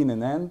begin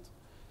and end.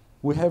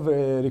 We have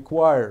a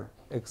require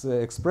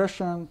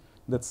expression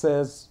that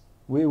says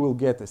we will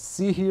get a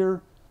C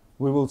here.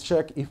 We will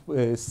check if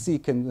C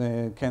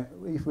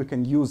if we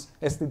can use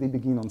std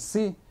begin on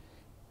C,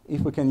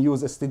 if we can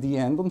use std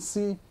end on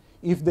C,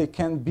 if they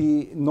can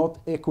be not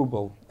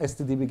equal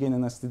std begin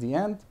and std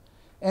end.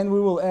 And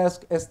we will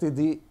ask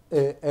std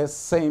as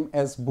same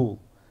as bool.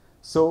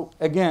 So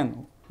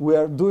again, we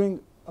are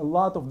doing a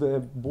lot of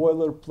the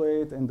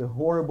boilerplate and the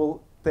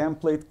horrible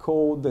template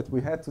code that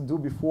we had to do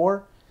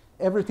before.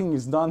 Everything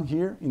is done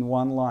here in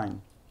one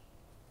line.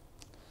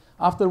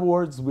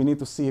 Afterwards, we need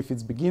to see if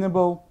it's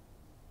beginable.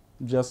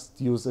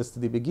 Just use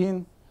std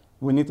begin.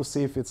 We need to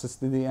see if it's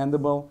std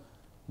endable.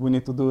 We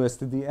need to do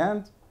std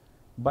end.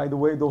 By the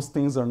way, those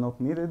things are not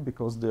needed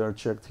because they are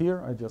checked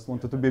here. I just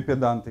wanted to be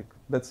pedantic.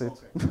 That's it.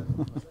 Okay.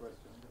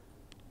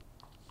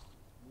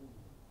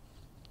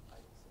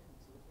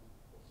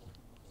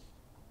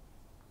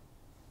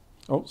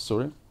 Oh,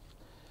 sorry.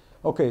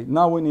 Okay,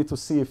 now we need to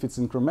see if it's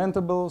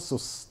incrementable. So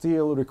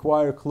still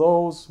require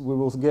close. We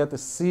will get a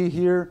C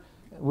here.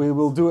 We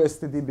will do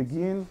std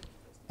begin.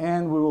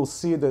 and we will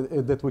see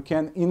that we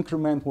can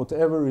increment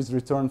whatever is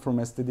returned from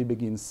std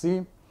begin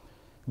C.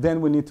 Then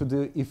we need to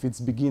do if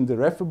it's begin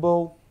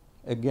dereffable.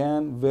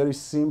 Again, very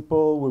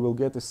simple. We will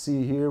get a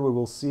C here. We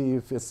will see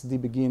if std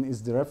begin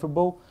is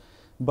dereffable.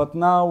 But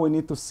now we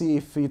need to see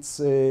if it's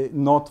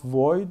not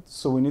void.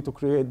 So we need to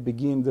create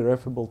begin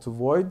dereffable to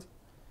void.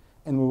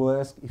 And we will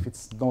ask if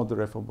it's not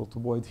dereffable to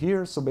void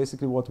here. So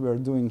basically what we are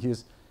doing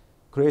is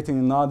creating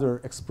another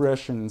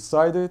expression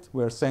inside it.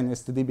 We are saying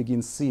std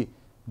begin C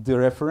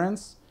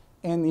dereference.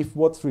 And if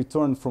what's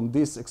returned from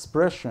this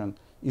expression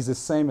is the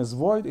same as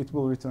void, it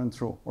will return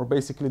true. Or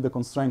basically the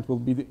constraint will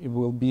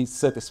be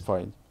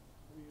satisfied.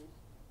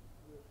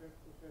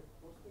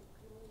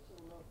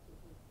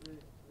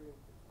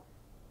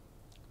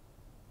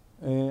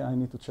 I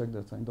need to check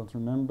that. I don't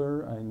remember.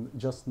 I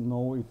just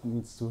know it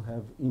needs to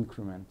have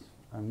increment.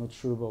 I'm not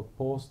sure about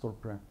post or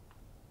pre.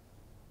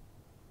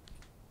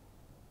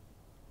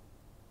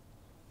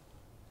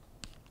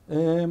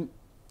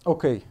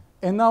 Okay,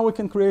 and now we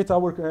can create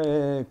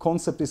our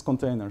concept is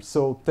container.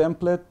 So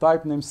template,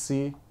 type name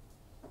C,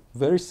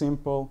 very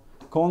simple.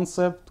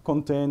 Concept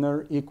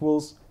container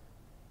equals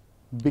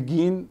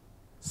begin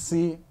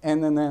C,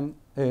 end,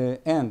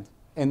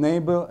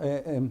 enable,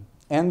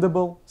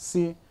 endable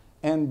C,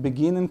 and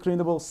begin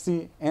incrementable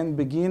C, and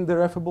begin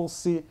dereffable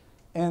C,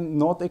 and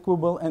not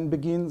equable and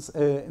begins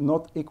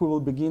not equal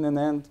begin and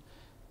end,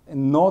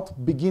 and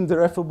not begin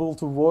dereffable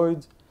to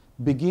void,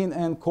 begin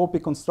and copy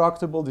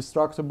constructible,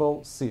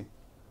 destructible C.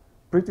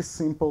 Pretty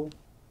simple,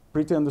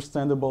 pretty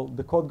understandable.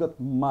 The code got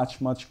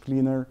much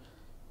cleaner.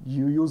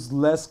 You use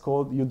less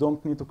code. You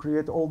don't need to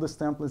create all these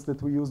templates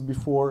that we used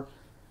before.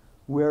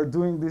 We are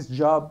doing this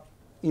job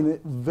in a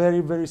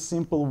very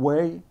simple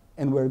way,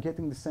 and we're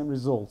getting the same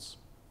results.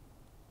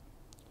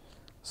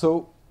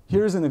 So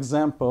here's an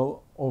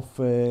example of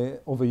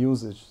a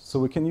usage. So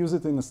we can use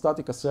it in a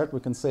static assert. We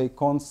can say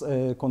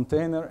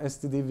container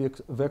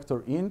std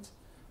vector int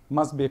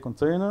must be a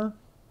container.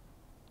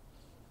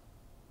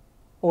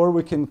 Or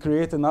we can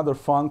create another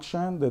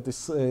function that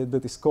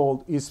is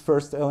called is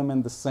first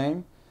element the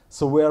same.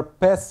 So we are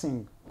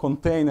passing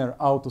container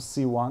out to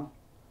C1.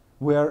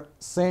 We are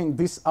saying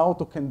this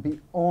auto can be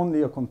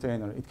only a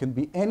container. It can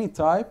be any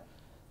type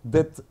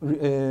that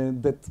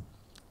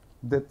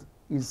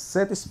is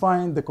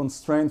satisfying the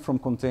constraint from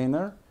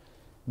container.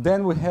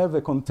 Then we have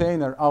a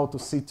container out to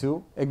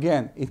C2.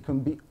 Again, it can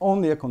be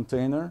only a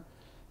container.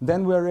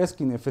 Then we are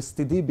asking if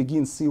std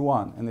begins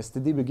C1 and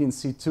std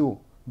begins C2,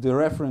 the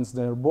reference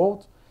they are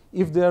both,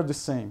 if they are the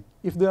same.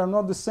 If they are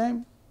not the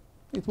same,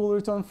 it will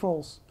return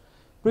false.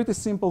 Pretty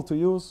simple to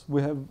use.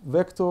 We have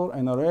vector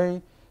and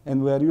array,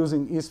 and we are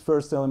using is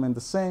first element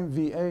the same,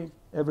 VA,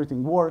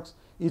 everything works.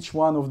 Each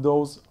one of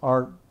those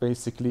are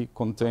basically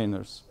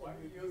containers. Why are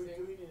you doing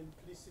an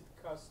implicit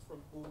cast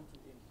from bool to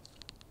int?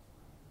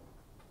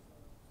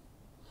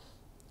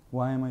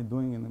 Why am I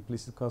doing an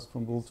implicit cast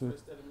from bool to int?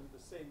 First element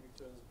the same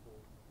returns bool.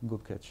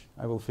 Good catch.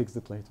 I will fix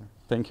it later.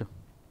 Thank you.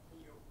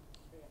 You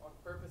on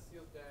purpose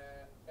use the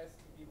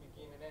std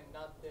begin and end,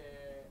 not the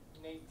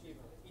native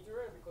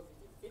iterator, because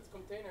if it's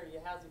container,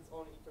 it has its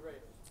own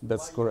iterator.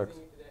 That's Why correct.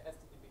 using the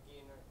std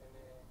begin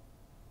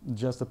and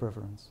Just a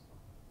preference.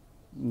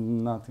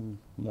 Nothing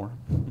more.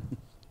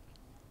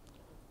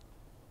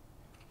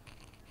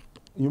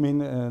 You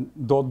mean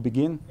dot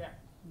begin? yeah.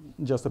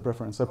 Just a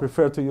preference. I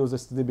prefer to use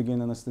std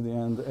begin and std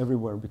end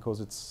everywhere because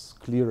it's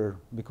clearer.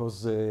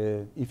 Because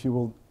if you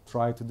will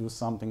try to do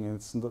something and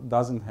it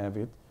doesn't have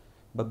it,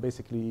 but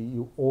basically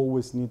you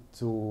always need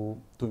to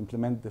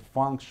implement the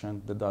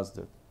function that does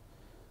that.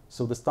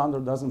 So the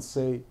standard doesn't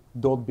say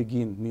dot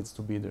begin needs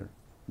to be there,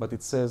 but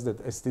it says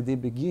that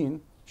std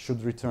begin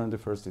should return the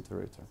first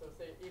iterator. So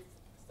say if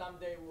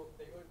someday they will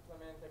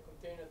implement a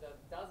container that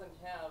doesn't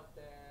have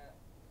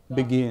the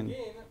Begin.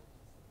 it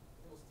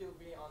will still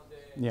be on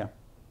the Yeah.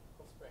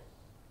 constraint.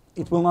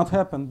 It will not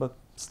happen, but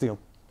still.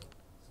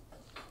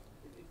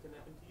 It can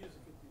happen to use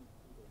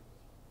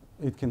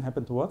it. It can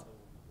happen to what?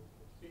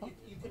 You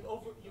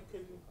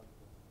can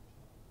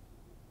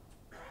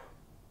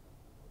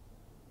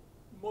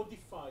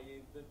modify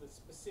the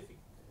specific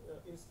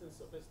instance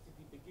of std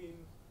begin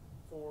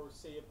for,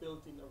 say, a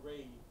built-in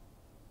array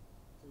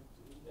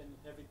and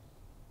have it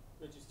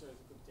register as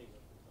a container.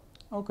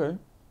 Okay.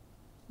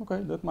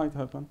 Okay, that might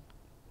happen.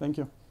 Thank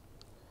you.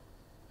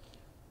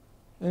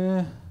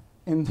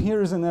 And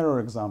here is an error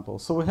example.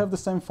 So we have the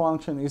same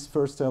function is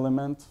first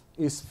element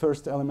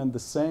the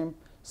same,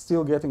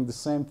 still getting the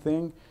same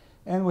thing.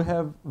 And we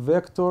have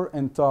vector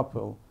and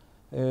tuple.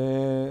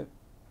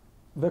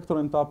 Vector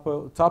and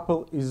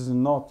tuple is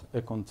not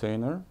a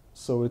container,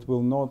 so it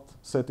will not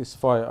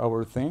satisfy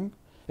our thing,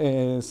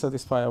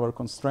 satisfy our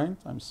constraint,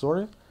 I'm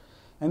sorry.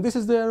 And this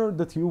is the error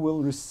that you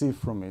will receive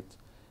from it.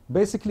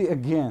 Basically,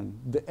 again,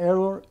 the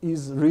error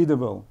is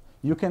readable.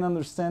 You can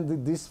understand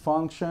that this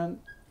function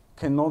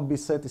cannot be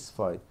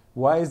satisfied.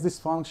 Why is this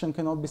function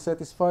cannot be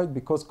satisfied?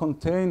 Because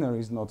container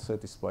is not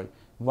satisfied.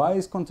 Why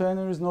is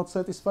container is not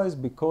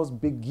satisfied? Because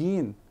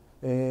beginable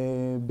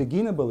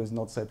is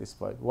not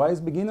satisfied. Why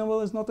is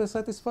beginable is not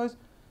satisfied?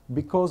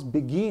 Because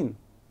begin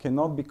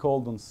cannot be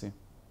called on C.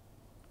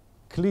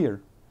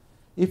 Clear.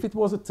 If it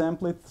was a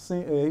template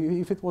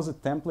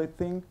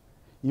thing,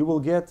 you will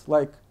get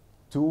like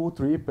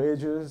 2-3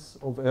 pages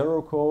of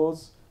error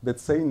codes that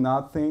say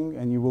nothing,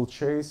 and you will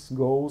chase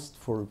ghosts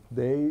for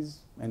days,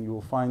 and you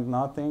will find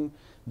nothing.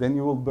 Then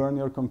you will burn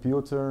your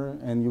computer,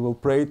 and you will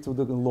pray to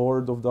the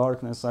Lord of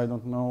Darkness, I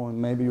don't know,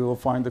 and maybe you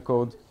will find the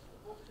code.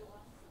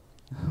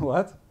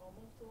 What?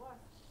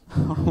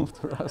 Or move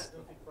to Rust.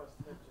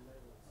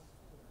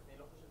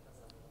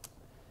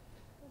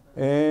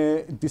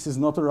 This is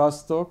not a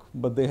Rust talk,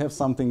 but they have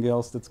something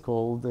else that's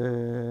called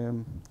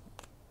the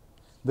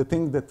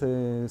thing that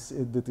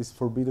is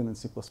forbidden in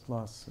C++.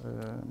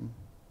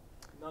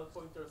 Null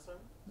pointer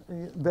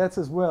assignment? That's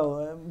as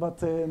well, but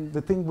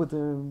the thing with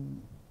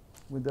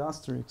the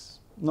asterisks,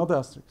 not the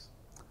asterisks.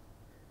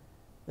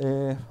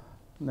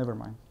 Never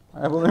mind.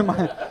 I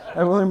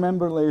will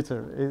remember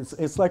later.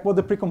 It's like what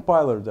the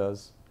precompiler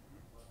does.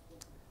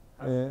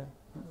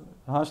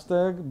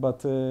 Hashtag,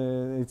 but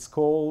it's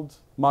called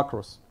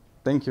macros.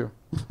 Thank you.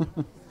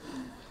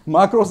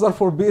 Macros are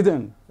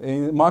forbidden.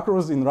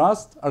 Macros in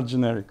Rust are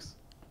generics.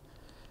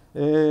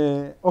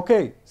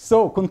 Okay,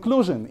 so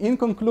conclusion. In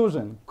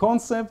conclusion,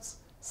 concepts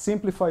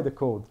simplify the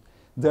code.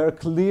 They're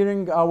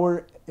clearing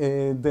our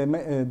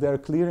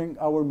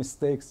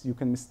mistakes. You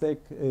can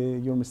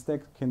your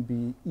mistake can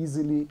be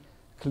easily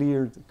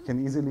cleared.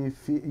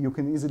 You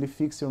can easily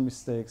fix your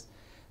mistakes.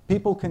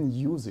 People can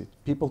use it.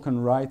 People can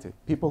write it.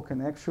 People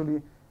can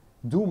actually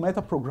do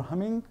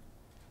metaprogramming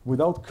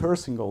without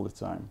cursing all the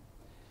time.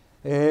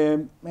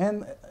 And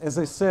as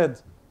I said,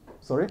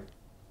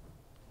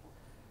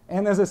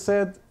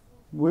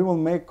 we will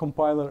make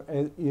compiler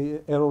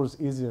errors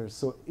easier.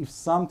 So if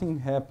something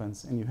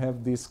happens and you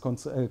have these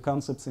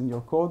concepts in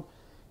your code,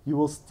 you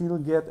will still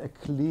get a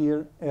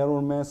clear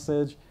error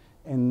message,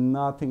 and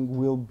nothing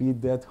will be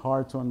that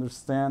hard to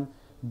understand.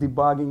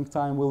 Debugging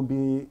time will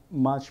be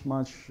much,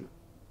 much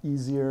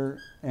easier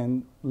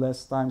and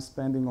less time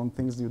spending on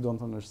things you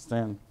don't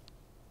understand.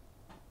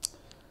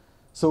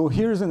 So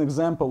here's an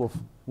example of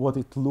what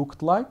it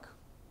looked like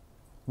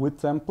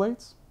with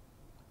templates.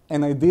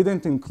 And I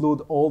didn't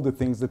include all the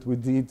things that we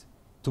did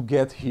to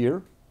get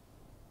here.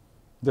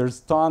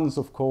 There's tons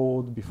of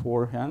code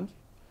beforehand.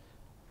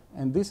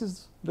 And this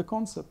is the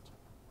concept.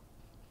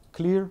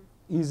 Clear,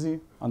 easy,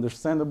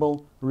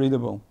 understandable,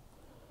 readable.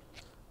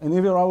 And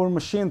if our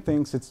machine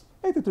thinks it's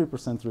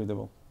 83%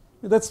 readable,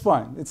 that's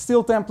fine. It's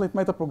still template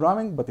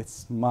metaprogramming, but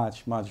it's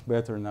much, much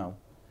better now.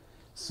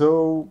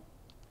 So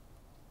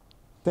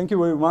thank you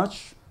very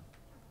much.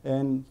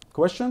 And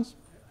questions?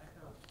 I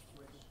have a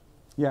question.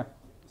 Yeah.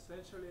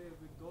 Essentially,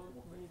 we don't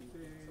need,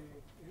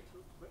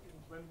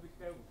 when we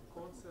have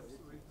concepts,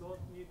 we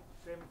don't need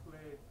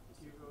template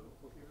keywords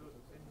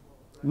anymore.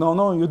 Right?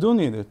 No, you do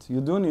need it.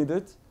 You do need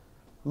it.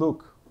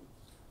 Look,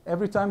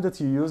 every time that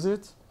you use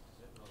it,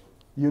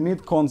 you need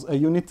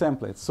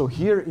templates. So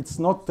here it's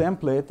not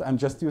template. I'm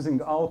just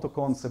using auto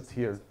concept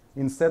here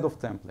instead of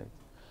template.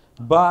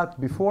 But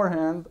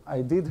beforehand,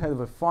 I did have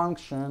a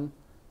function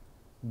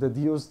that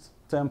used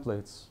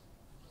templates.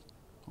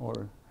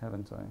 Or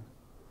haven't I?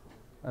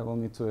 I will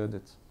need to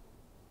edit.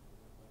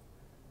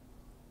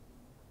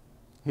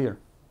 Here.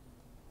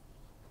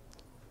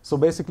 So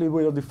basically,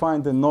 we have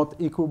defined the not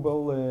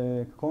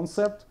equable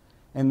concept,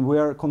 and we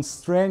are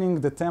constraining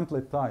the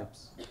template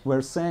types.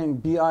 We're saying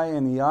BI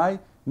and EI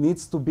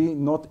needs to be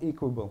not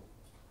equable.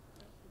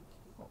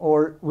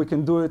 Or we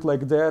can do it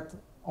like that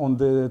on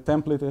the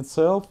template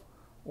itself,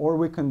 or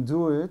we can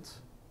do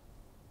it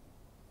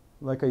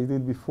like I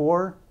did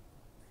before,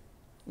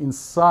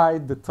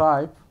 inside the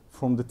type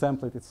from the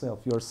template itself.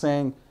 You're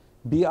saying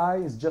BI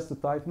is just a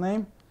type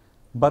name,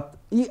 but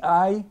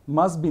EI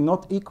must be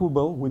not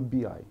equable with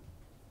BI.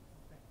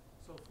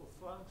 So for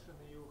function,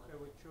 you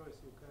have a choice.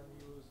 You can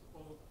use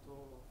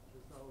auto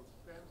without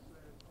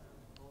template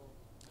and all.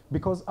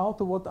 Because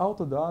what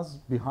auto does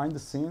behind the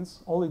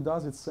scenes, all it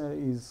does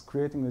is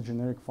creating a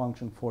generic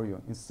function for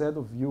you. Instead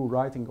of you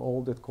writing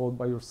all that code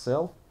by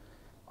yourself,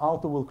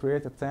 auto will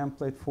create a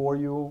template for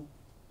you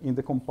in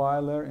the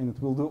compiler, and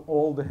it will do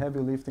all the heavy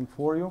lifting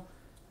for you.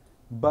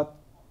 But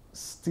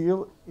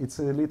still, it's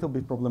a little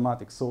bit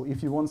problematic. So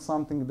if you want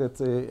something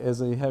that,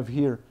 as I have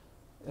here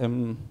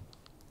in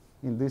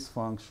this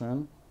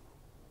function,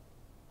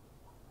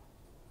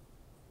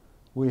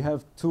 we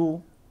have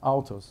two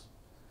autos.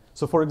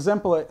 So for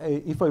example,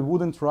 if I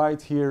wouldn't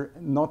write here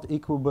not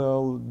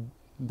equable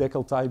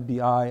decal type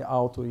BI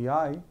auto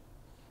EI,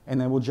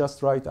 and I would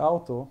just write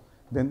auto,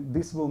 then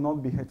this will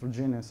not be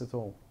heterogeneous at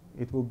all.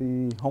 It will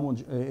be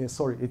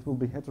it will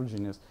be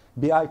heterogeneous.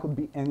 BI could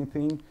be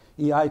anything,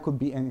 EI could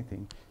be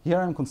anything. Here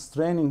I'm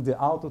constraining the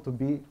auto to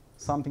be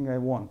something I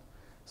want.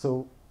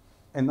 So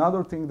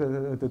another thing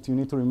that you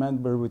need to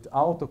remember with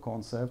auto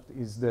concept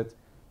is that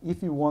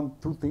if you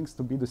want two things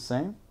to be the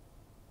same,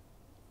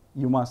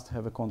 you must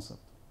have a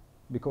concept,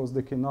 because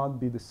they cannot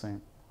be the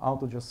same.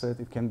 Auto just said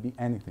it can be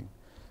anything.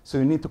 So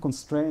you need to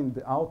constrain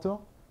the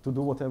auto to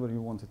do whatever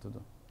you want it to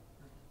do.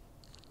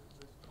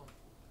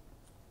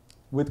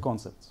 With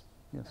concepts,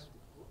 yes.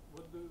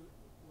 What you do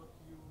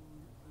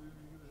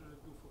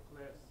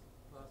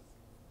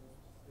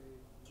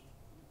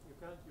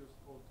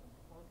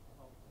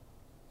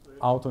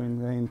auto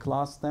in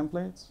class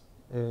templates?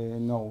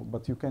 No,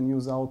 but you can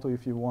use auto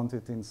if you want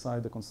it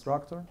inside the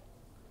constructor.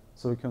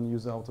 So you can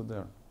use auto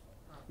there.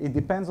 It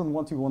depends on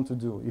what you want to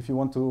do. If you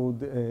want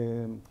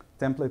to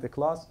template a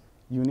class,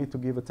 you need to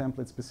give a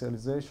template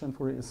specialization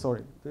for it.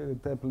 Sorry, the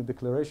template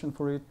declaration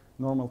for it,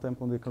 normal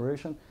template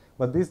declaration.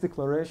 But this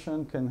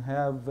declaration can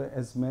have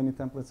as many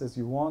templates as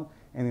you want,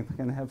 and it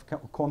can have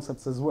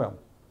concepts as well.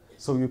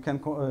 So you can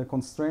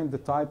constrain the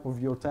type of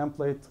your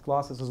template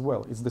classes as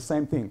well. It's the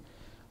same thing.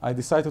 I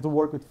decided to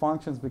work with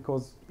functions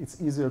because it's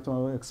easier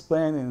to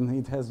explain and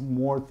it has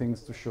more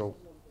things to show.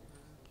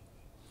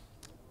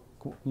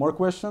 Cool. More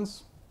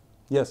questions?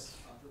 Yes.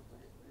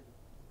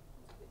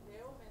 The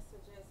error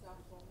messages are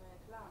from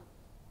Clang.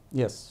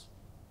 Yes.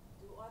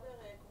 Do other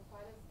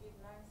compilers give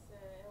nice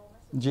error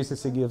messages?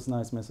 GCC gives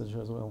nice messages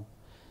as well.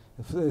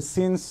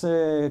 Since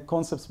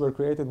concepts were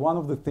created, one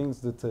of the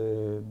things that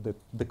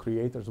the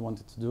creators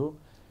wanted to do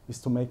is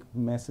to make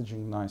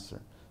messaging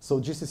nicer. So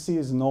GCC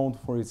is known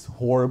for its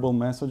horrible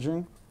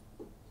messaging.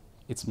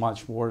 It's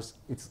much worse.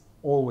 It's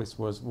always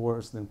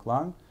worse than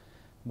Clang.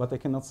 But I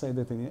cannot say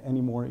that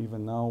anymore,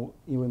 even now,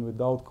 even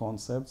without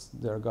concepts,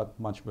 they got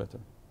much better.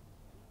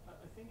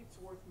 I think it's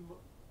worth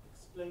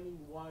explaining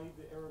why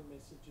the error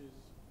messages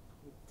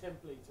with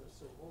templates are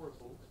so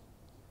horrible.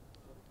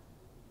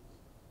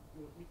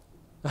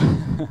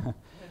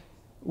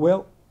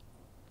 Well,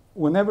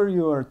 whenever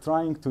you are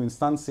trying to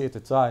instantiate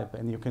a type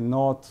and you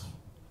cannot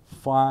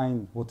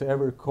find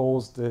whatever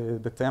caused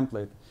the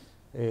template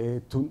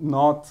to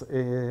not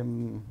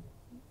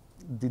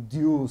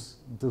deduce,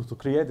 to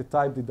create the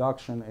type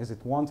deduction as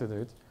it wanted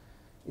it,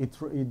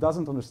 it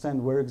doesn't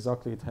understand where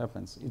exactly it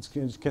happens. It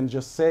can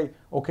just say,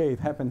 okay, it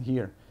happened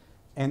here.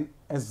 And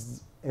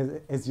as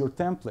your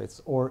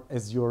templates or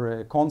as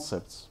your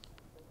concepts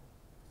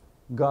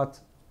got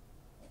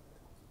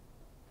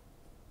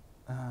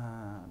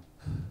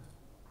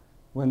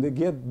when they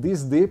get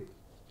this deep,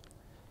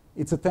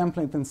 it's a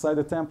template inside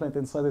a template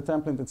inside a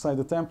template inside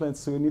a template.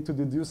 So you need to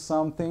deduce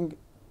something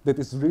that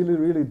is really,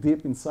 really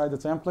deep inside the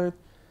template.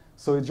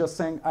 So it's just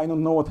saying, I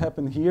don't know what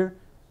happened here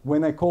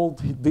when I called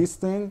this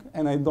thing,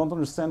 and I don't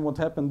understand what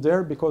happened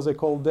there because I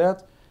called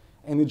that.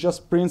 And it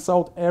just prints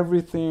out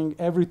everything,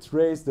 every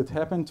trace that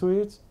happened to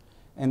it.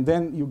 And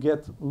then you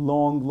get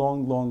long,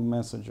 long, long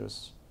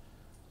messages.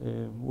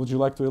 Would you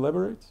like to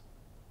elaborate?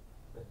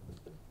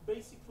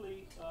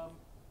 Basically,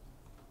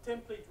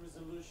 template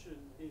resolution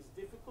is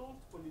difficult.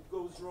 When it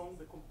goes wrong,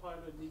 the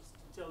compiler needs to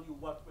tell you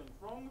what went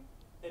wrong,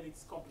 and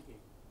it's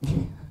complicated.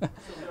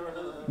 So there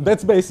are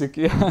That's basic,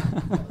 yeah.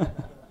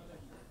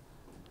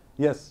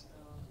 Yes?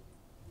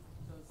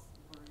 Does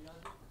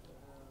periodic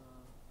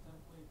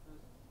template,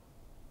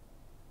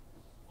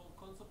 well,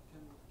 concept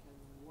can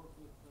work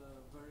with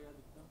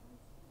periodic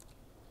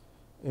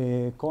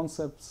templates?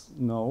 Concepts,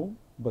 no.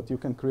 But you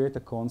can create a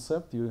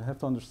concept. You have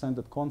to understand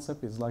that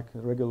concept is like a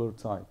regular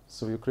type.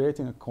 So you're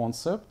creating a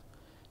concept,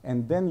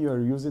 and then you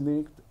are using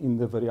it in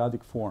the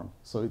variadic form.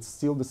 So it's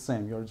still the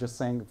same. You're just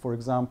saying, for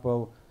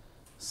example,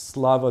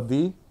 Slava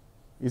D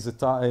is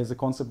a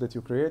concept that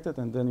you created,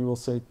 and then you will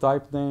say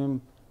type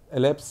name,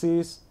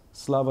 ellipsis,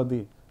 Slava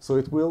D. So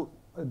it will,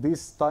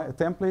 this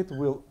template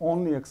will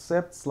only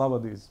accept Slava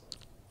Ds.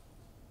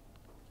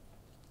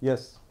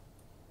 Yes?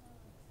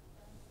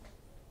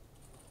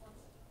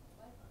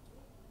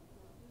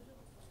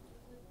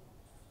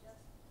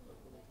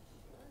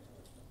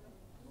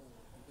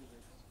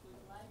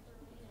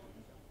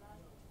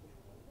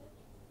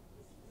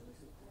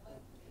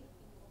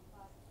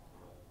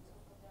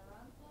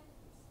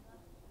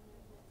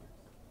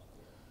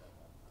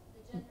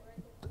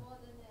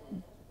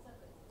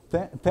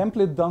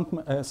 Template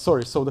don't,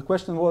 sorry, so the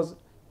question was,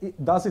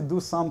 does it do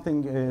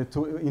something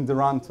in the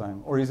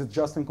runtime, or is it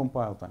just in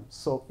compile time?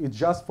 So it's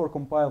just for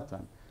compile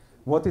time.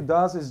 What it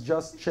does is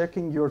just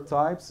checking your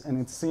types,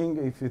 and it's seeing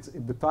if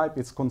the type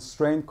is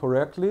constrained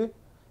correctly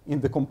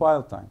in the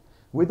compile time.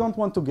 We don't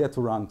want to get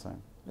to runtime.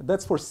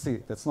 That's for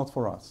C, that's not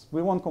for us.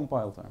 We want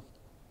compile time.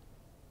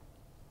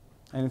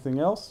 Anything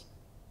else?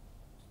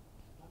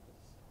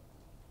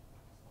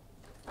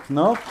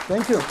 No?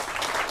 Thank you.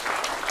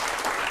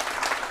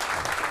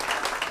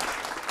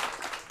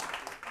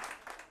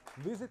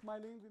 Visit my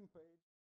LinkedIn page.